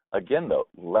automatically. Again, though,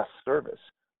 less service,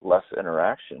 less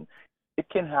interaction. It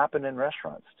can happen in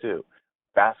restaurants too.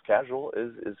 Fast casual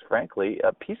is frankly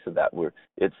a piece of that.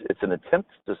 It's an attempt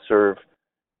to serve,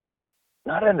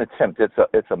 not an attempt.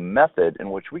 It's a method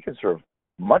in which we can serve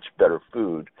much better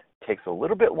food. Takes a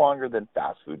little bit longer than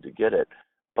fast food to get it,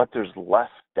 but there's less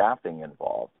staffing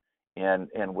involved. And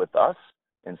with us,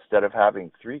 instead of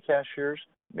having 3 cashiers,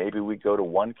 maybe we go to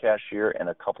 1 cashier and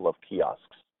a couple of kiosks.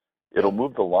 It'll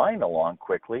move the line along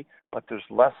quickly, but there's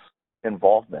less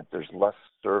involvement. There's less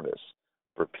service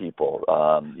for people.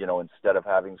 Instead of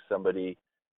having somebody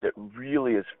that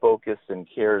really is focused and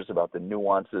cares about the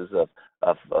nuances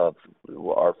of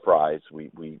our fries,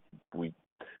 we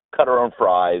cut our own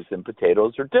fries, and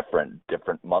potatoes are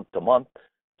different month to month,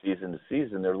 season to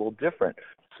season. They're a little different.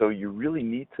 So you really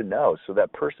need to know. So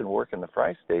that person working the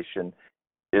fry station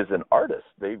is an artist.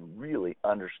 They really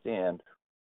understand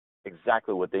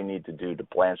exactly what they need to do to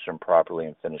blanch them properly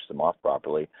and finish them off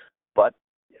properly. But,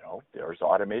 there's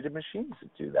automated machines that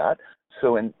do that.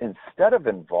 So instead of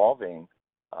involving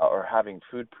or having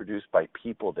food produced by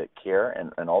people that care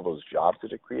and all those jobs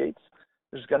that it creates,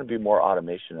 there's going to be more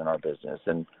automation in our business.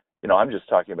 And, I'm just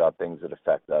talking about things that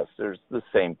affect us. There's the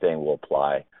same thing will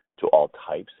apply to all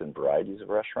types and varieties of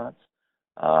restaurants.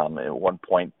 At one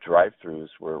point, drive-thrus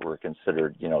were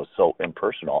considered, so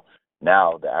impersonal.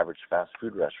 Now, the average fast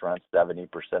food restaurant, 70%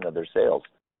 of their sales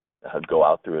go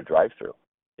out through a drive-thru,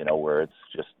 where it's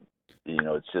just,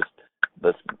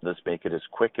 let's make it as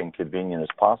quick and convenient as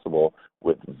possible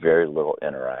with very little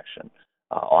interaction.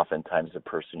 Oftentimes, the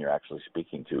person you're actually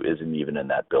speaking to isn't even in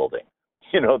that building.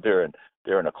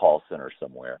 They're in a call center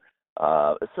somewhere.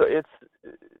 So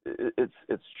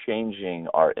it's changing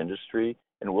our industry,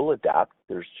 and we'll adapt.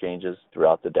 There's changes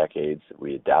throughout the decades.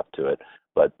 We adapt to it.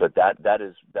 But that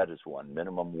is one.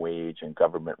 Minimum wage and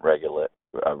government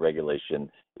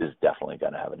regulation is definitely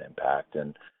going to have an impact.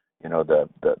 And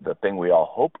the thing we all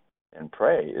hope and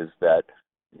pray is that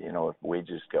if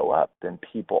wages go up, then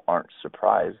people aren't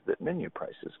surprised that menu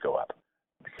prices go up,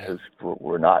 because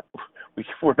we're not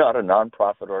a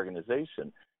nonprofit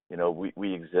organization.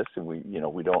 We exist, and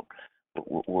we don't.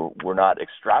 We're not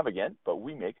extravagant, but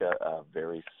we make a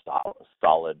very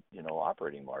solid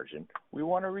operating margin. We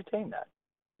want to retain that.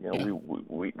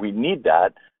 We need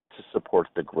that to support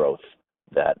the growth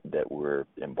that we're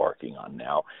embarking on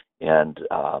now, and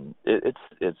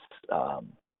it's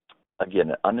again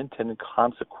an unintended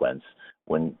consequence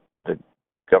when the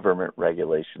government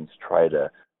regulations try to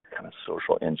kind of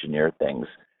social engineer things.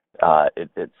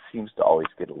 It seems to always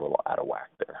get a little out of whack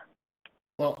there.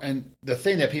 Well, and the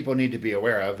thing that people need to be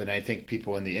aware of, and I think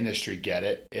people in the industry get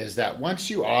it, is that once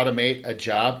you automate a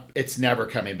job, it's never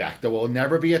coming back. There will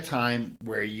never be a time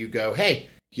where you go, hey,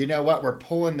 you know what? We're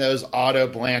pulling those auto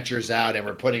blanchers out and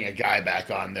we're putting a guy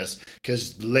back on this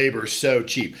because labor's so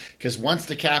cheap. Because once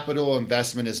the capital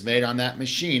investment is made on that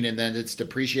machine and then it's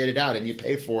depreciated out and you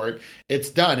pay for it,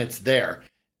 it's done, it's there.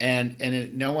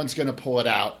 No one's going to pull it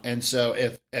out. And so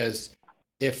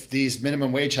if these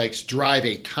minimum wage hikes drive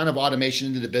a ton of automation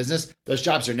into the business, those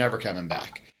jobs are never coming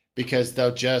back because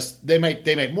they might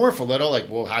morph a little, like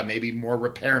we'll have maybe more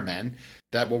repairmen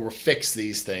that will fix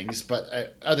these things.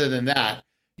 But other than that,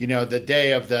 the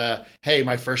day of hey,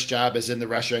 my first job is in the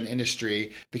restaurant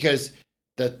industry, because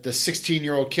the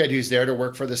 16-year-old kid who's there to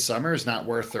work for the summer is not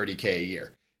worth $30K a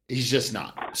year. He's just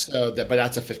not. But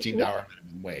that's a $15 minimum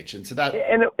wage, and so that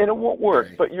and it won't work.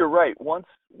 Right. But you're right. Once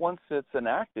it's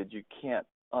enacted, you can't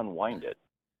unwind it.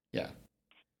 Yeah.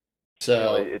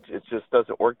 So it just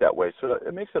doesn't work that way. So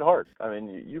it makes it hard. I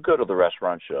mean, you go to the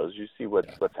restaurant shows, you see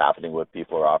what's happening, what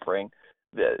people are offering.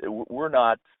 We're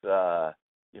not,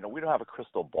 we don't have a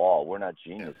crystal ball. We're not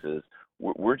geniuses.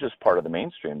 We're just part of the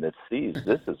mainstream that sees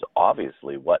this is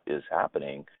obviously what is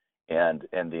happening. And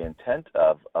the intent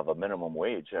of a minimum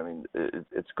wage, I mean,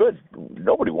 it's good.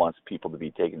 Nobody wants people to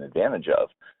be taken advantage of.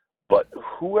 But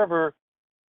whoever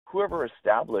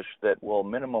established that, well,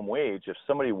 minimum wage, if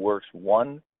somebody works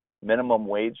one minimum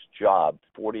wage job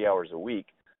 40 hours a week,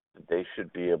 they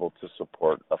should be able to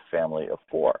support a family of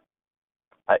four.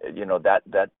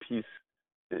 That piece,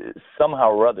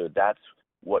 somehow or other, that's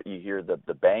what you hear,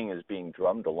 the bang is being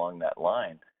drummed along that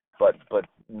line. But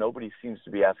nobody seems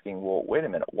to be asking, well, wait a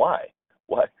minute, why?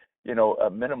 Why? A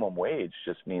minimum wage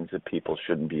just means that people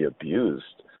shouldn't be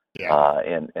abused,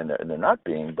 and they're not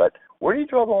being. But where do you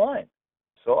draw the line?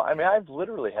 So, I mean, I've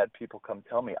literally had people come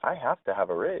tell me, I have to have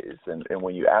a raise. And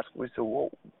when you ask, we say, well,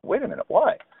 wait a minute,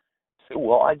 why? I say,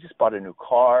 well, I just bought a new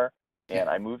car, and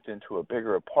I moved into a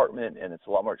bigger apartment, and it's a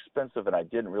lot more expensive, and I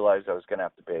didn't realize I was going to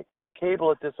have to pay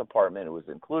cable at this apartment. It was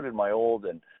included in my old,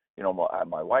 and,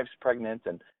 my wife's pregnant,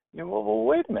 and, well,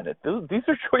 wait a minute. These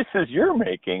are choices you're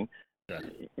making. Yeah.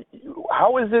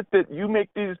 How is it that you make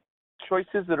these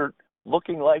choices that are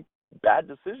looking like bad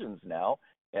decisions now,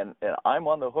 and I'm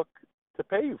on the hook to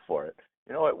pay you for it?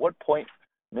 At what point,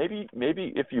 maybe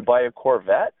if you buy a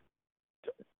Corvette,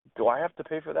 do I have to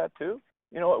pay for that too?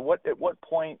 At what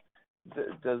point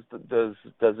does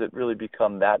it really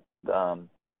become that?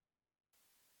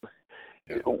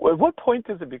 At what point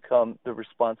does it become the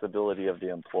responsibility of the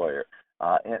employer?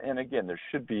 And again, there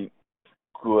should be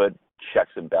good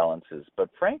checks and balances. But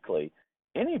frankly,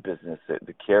 any business that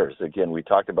cares, again, we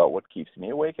talked about what keeps me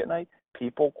awake at night.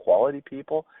 People, quality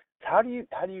people. How do you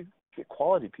get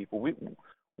quality people?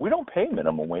 We don't pay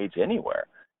minimum wage anywhere.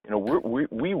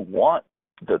 We want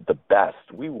the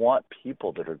best. We want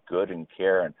people that are good and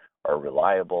care and are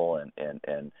reliable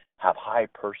and have high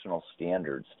personal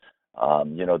standards.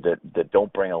 That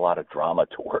don't bring a lot of drama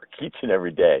to work each and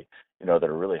every day. That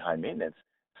are really high maintenance.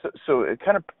 So it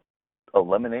kind of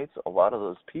eliminates a lot of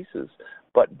those pieces.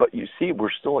 But you see,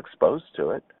 we're still exposed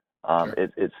to it. Sure.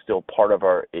 It's still part of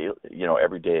our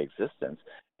everyday existence.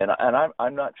 And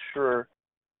I'm not sure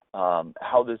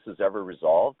how this is ever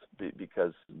resolved,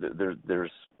 because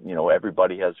there's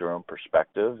everybody has their own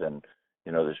perspective, and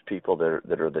there's people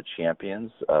that are the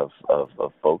champions of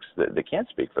folks that can't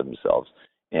speak for themselves,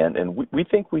 and we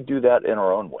think we do that in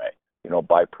our own way,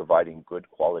 by providing good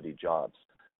quality jobs.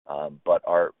 But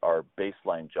our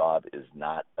baseline job is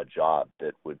not a job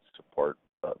that would support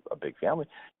a big family.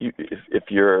 If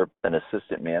you're an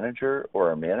assistant manager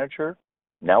or a manager,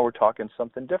 now we're talking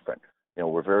something different.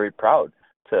 We're very proud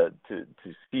to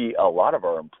see a lot of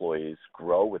our employees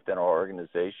grow within our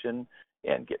organization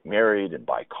and get married and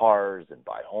buy cars and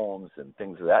buy homes and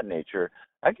things of that nature.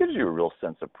 That gives you a real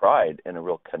sense of pride and a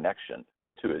real connection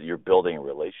to it. You're building a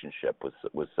relationship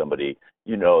with somebody,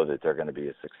 that they're going to be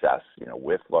a success,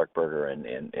 with Lark Burger and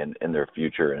in their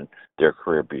future and their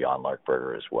career beyond Lark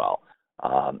Burger as well.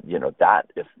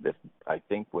 That if I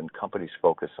think when companies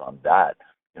focus on that,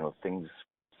 things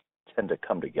tend to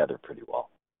come together pretty well.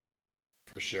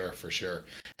 For sure.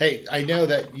 Hey, I know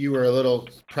that you were a little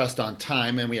pressed on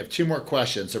time, and we have two more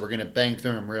questions, so we're going to bang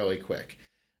through them really quick.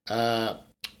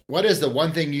 What is the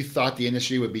one thing you thought the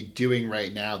industry would be doing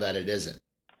right now that it isn't?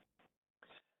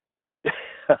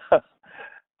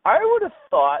 I would have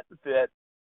thought that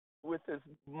with as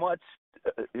much,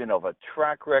 of a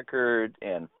track record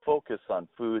and focus on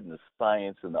food and the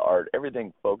science and the art,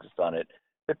 everything focused on it,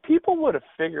 that people would have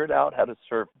figured out how to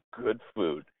serve good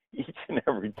food each and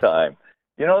every time.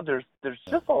 There's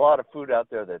just a lot of food out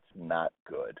there that's not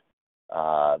good.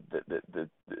 That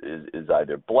is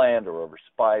either bland or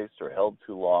overspiced or held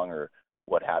too long or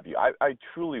what have you. I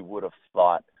truly would have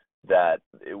thought that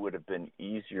it would have been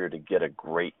easier to get a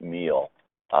great meal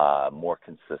more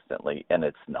consistently, and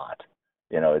it's not.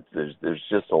 There's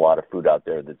just a lot of food out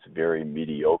there that's very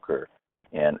mediocre,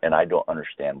 and I don't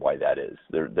understand why that is.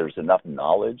 There's enough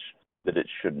knowledge that it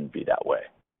shouldn't be that way.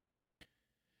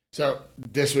 So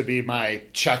this would be my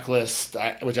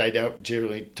checklist, which I don't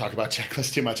generally talk about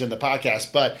checklists too much in the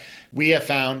podcast, but we have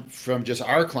found from just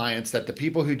our clients that the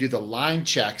people who do the line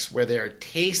checks where they're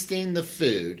tasting the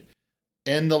food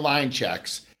in the line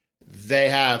checks, they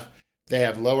have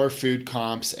lower food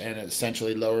comps and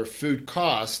essentially lower food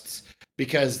costs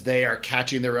because they are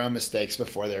catching their own mistakes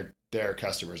before their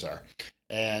customers are.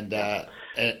 And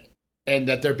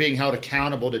that they're being held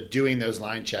accountable to doing those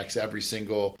line checks every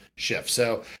single shift.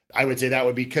 So I would say that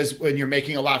would be because when you're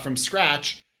making a lot from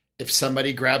scratch, if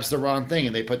somebody grabs the wrong thing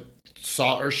and they put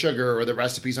salt or sugar or the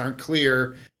recipes aren't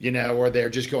clear, or they're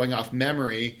just going off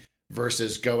memory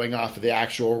versus going off of the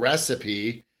actual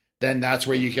recipe, then that's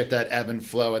where you get that ebb and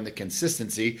flow and the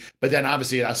consistency. But then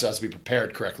obviously it also has to be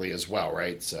prepared correctly as well,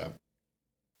 right? So.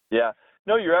 Yeah.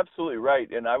 No, you're absolutely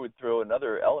right. And I would throw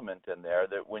another element in there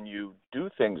that when you do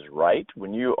things right,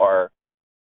 when you are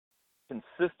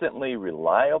consistently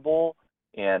reliable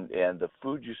and the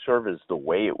food you serve is the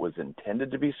way it was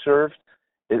intended to be served,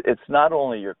 it's not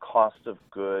only your cost of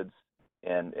goods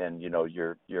and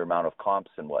your amount of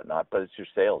comps and whatnot, but it's your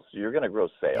sales. You're going to grow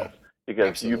sales because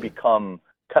Absolutely. you become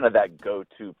kind of that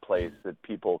go-to place that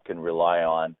people can rely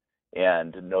on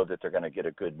and know that they're going to get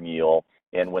a good meal.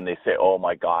 And when they say, "Oh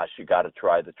my gosh, you got to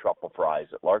try the truffle fries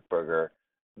at Lark Burger,"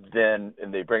 and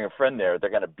they bring a friend there, they're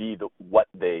going to be what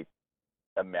they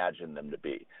imagine them to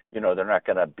be. They're not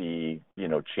going to be,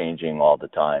 changing all the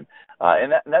time.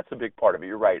 And that's a big part of it.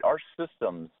 You're right. Our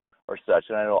systems are such,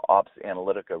 and I know Ops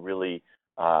Analytica really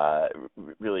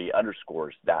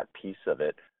underscores that piece of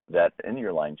it, that in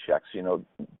your line checks,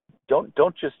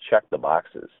 don't just check the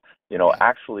boxes.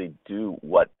 Actually do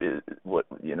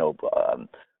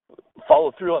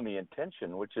follow through on the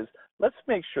intention, which is let's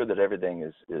make sure that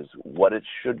everything is what it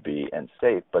should be and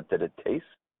safe, but that it tastes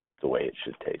the way it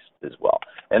should taste as well.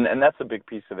 And that's a big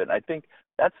piece of it. And I think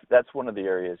that's one of the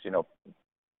areas,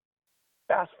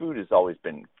 fast food has always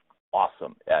been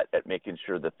awesome at making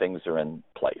sure that things are in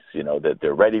place, that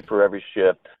they're ready for every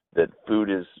shift, that food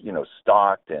is,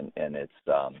 stocked and it's,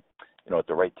 at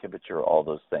the right temperature, all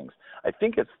those things. I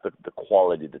think it's the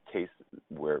quality, the taste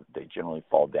where they generally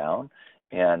fall down.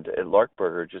 And at Lark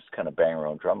Burger, just kind of bang our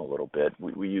own drum a little bit,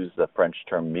 we use the French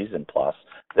term mise en place,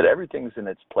 that everything's in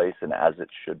its place and as it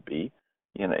should be.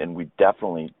 And we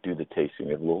definitely do the tasting.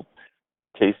 We have little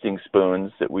tasting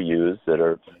spoons that we use that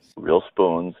are real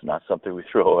spoons, not something we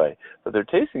throw away, but they're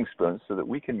tasting spoons so that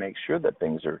we can make sure that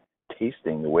things are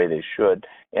tasting the way they should.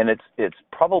 And it's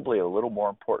probably a little more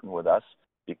important with us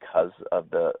because of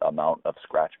the amount of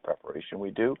scratch preparation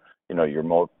we do. You're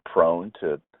more prone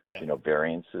to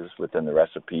variances within the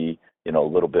recipe, a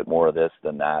little bit more of this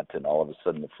than that, and all of a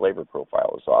sudden the flavor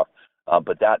profile is off.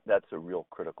 But that's a real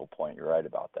critical point. You're right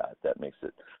about that. That makes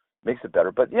it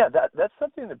better. But yeah, that's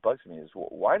something that bugs me is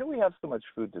why do we have so much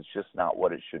food that's just not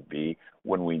what it should be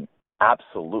when we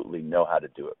absolutely know how to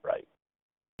do it right?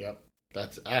 Yep.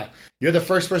 That's you're the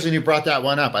first person who brought that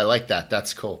one up. I like that.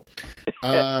 That's cool.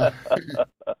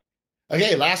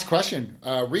 Okay, last question.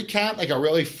 Recount like a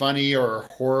really funny or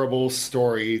horrible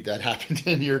story that happened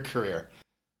in your career.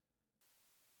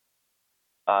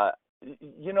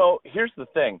 Here's the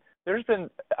thing.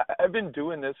 I've been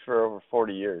doing this for over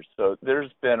 40 years, so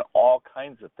there's been all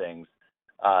kinds of things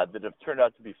that have turned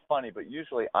out to be funny, but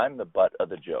usually I'm the butt of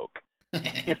the joke. And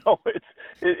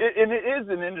it is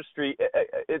an industry.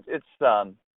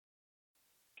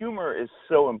 Humor is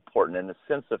so important, and the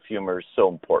sense of humor is so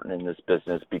important in this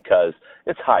business because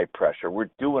it's high pressure. We're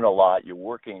doing a lot. You're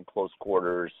working in close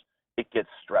quarters. It gets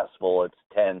stressful. It's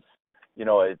tense.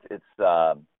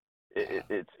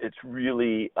 It's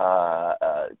really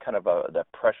kind of the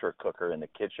pressure cooker in the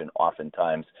kitchen.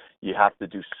 Oftentimes, you have to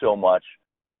do so much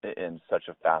at such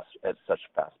a fast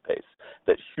pace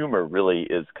that humor really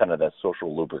is kind of that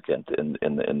social lubricant in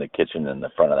the kitchen in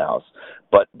the front of the house.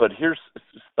 But here's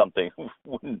something.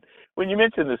 When you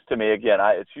mention this to me again,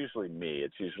 it's usually me.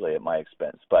 It's usually at my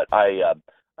expense. But I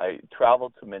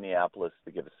traveled to Minneapolis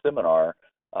to give a seminar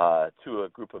to a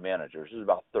group of managers. There's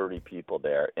about 30 people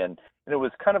there, and it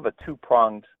was kind of a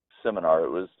two-pronged seminar.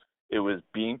 It was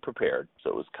being prepared, so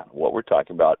it was kind of what we're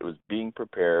talking about. It was being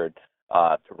prepared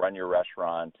to run your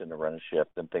restaurant and to run a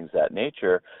shift and things of that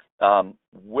nature,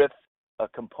 with a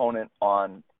component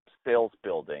on sales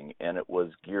building, and it was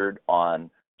geared on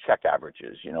check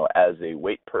averages. As a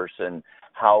weight person,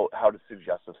 how to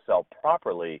suggest a sell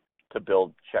properly to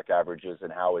build check averages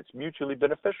and how it's mutually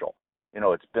beneficial.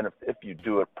 If you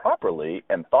do it properly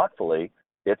and thoughtfully,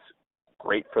 it's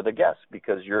great for the guests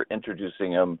because you're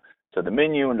introducing them to the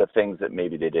menu and to things that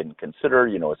maybe they didn't consider.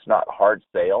 It's not hard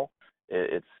sale.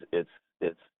 It's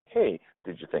hey,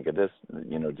 did you think of this?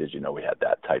 Did you know we had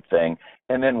that type thing?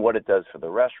 And then what it does for the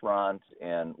restaurant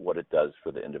and what it does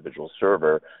for the individual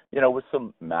server, with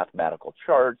some mathematical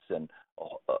charts, and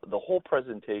the whole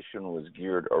presentation was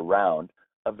geared around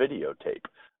a videotape.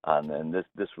 And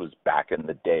this was back in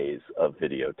the days of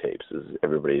videotapes, as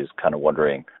everybody is kind of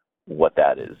wondering what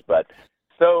that is. But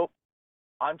so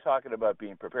I'm talking about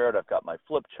being prepared. I've got my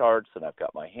flip charts and I've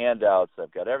got my handouts.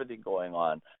 I've got everything going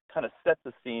on, kind of set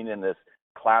the scene in this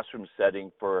classroom setting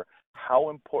for how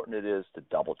important it is to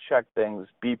double check things,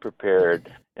 be prepared,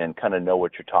 and kind of know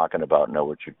what you're talking about, know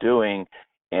what you're doing.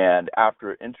 And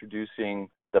after introducing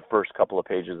the first couple of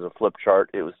pages of the flip chart,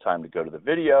 it was time to go to the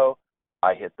video.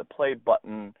 I hit the play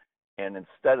button, and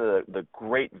instead of the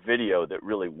great video that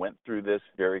really went through this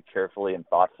very carefully and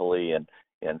thoughtfully and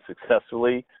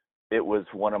successfully, it was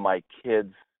one of my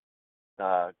kids'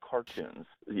 cartoons.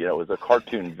 It was a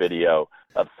cartoon video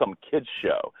of some kids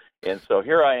show. And so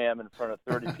here I am in front of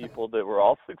 30 people that were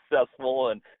all successful,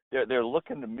 and they're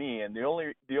looking to me, and the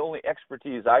only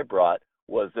expertise I brought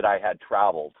was that I had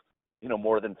traveled,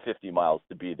 more than 50 miles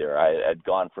to be there. I had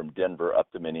gone from Denver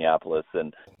up to Minneapolis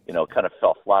and, kind of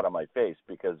fell flat on my face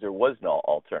because there was no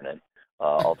alternative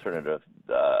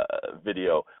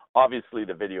video. Obviously,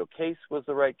 the video case was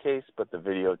the right case, but the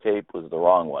videotape was the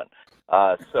wrong one.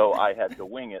 So I had to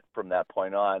wing it from that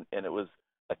point on, and it was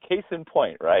a case in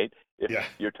point, right? If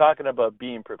you're talking about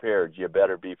being prepared, you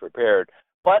better be prepared.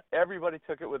 But everybody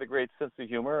took it with a great sense of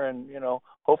humor, and,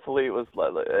 hopefully it was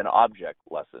an object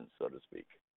lesson, so to speak.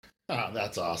 Oh,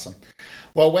 that's awesome.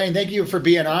 Well, Wayne, thank you for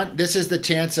being on. This is the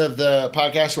chance of the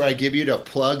podcast where I give you to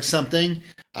plug something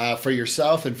for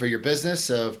yourself and for your business.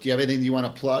 So do you have anything you want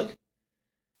to plug?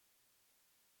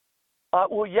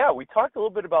 Well, yeah, we talked a little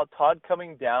bit about Todd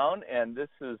coming down, and this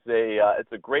is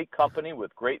it's a great company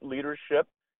with great leadership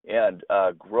and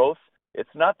growth. It's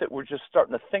not that we're just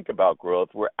starting to think about growth.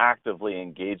 We're actively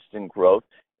engaged in growth,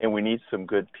 and we need some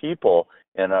good people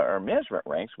in our management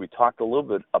ranks. We talked a little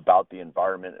bit about the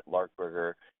environment at Lark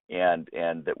Burger and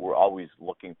that we're always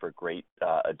looking for great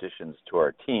additions to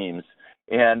our teams.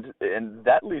 And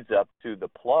that leads up to the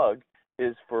plug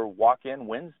is for Walk-In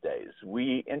Wednesdays.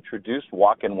 We introduced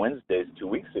Walk-In Wednesdays 2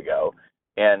 weeks ago,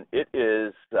 and it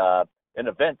is an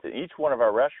event in each one of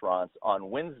our restaurants on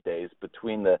Wednesdays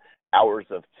between the hours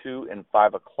of 2 and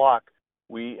 5 o'clock.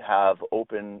 We have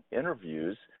open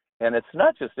interviews, and it's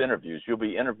not just interviews. You'll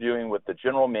be interviewing with the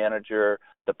general manager,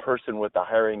 the person with the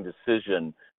hiring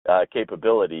decision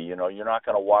capability. You're not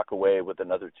going to walk away with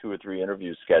another 2 or 3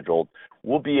 interviews scheduled.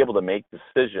 We'll be able to make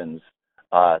decisions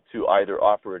to either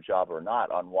offer a job or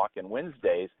not on Walk-In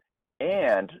Wednesdays.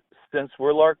 And since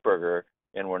we're Lark Burger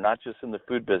and we're not just in the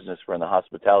food business, we're in the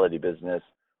hospitality business,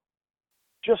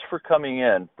 just for coming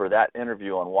in for that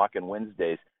interview on Walk-In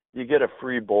Wednesdays, you get a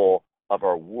free bowl of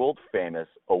our world-famous,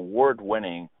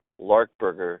 award-winning Lark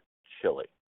Burger chili.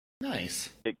 Nice.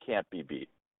 It can't be beat.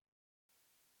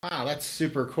 Wow, that's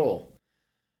super cool.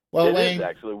 Well, it Wayne, is,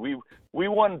 actually. We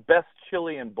won Best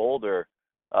Chili in Boulder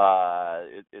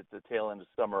at the tail end of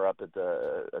summer up at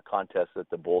a contest at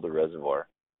the Boulder Reservoir.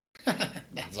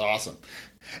 That's awesome.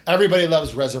 Everybody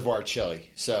loves Reservoir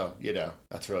chili, so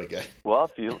that's really good.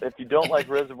 Well, if you don't like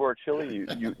Reservoir chili,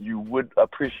 you would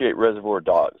appreciate Reservoir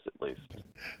Dogs at least.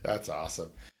 That's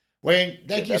awesome, Wayne.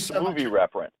 Thank you so much. That's a movie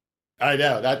reference. I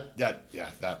know that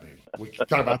movie. We can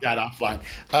talk about that offline.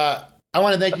 I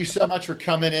want to thank you so much for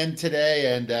coming in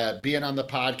today and being on the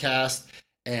podcast.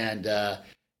 And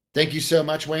thank you so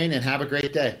much, Wayne, and have a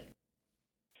great day.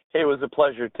 Hey, it was a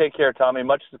pleasure. Take care, Tommy.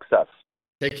 Much success.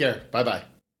 Take care. Bye-bye.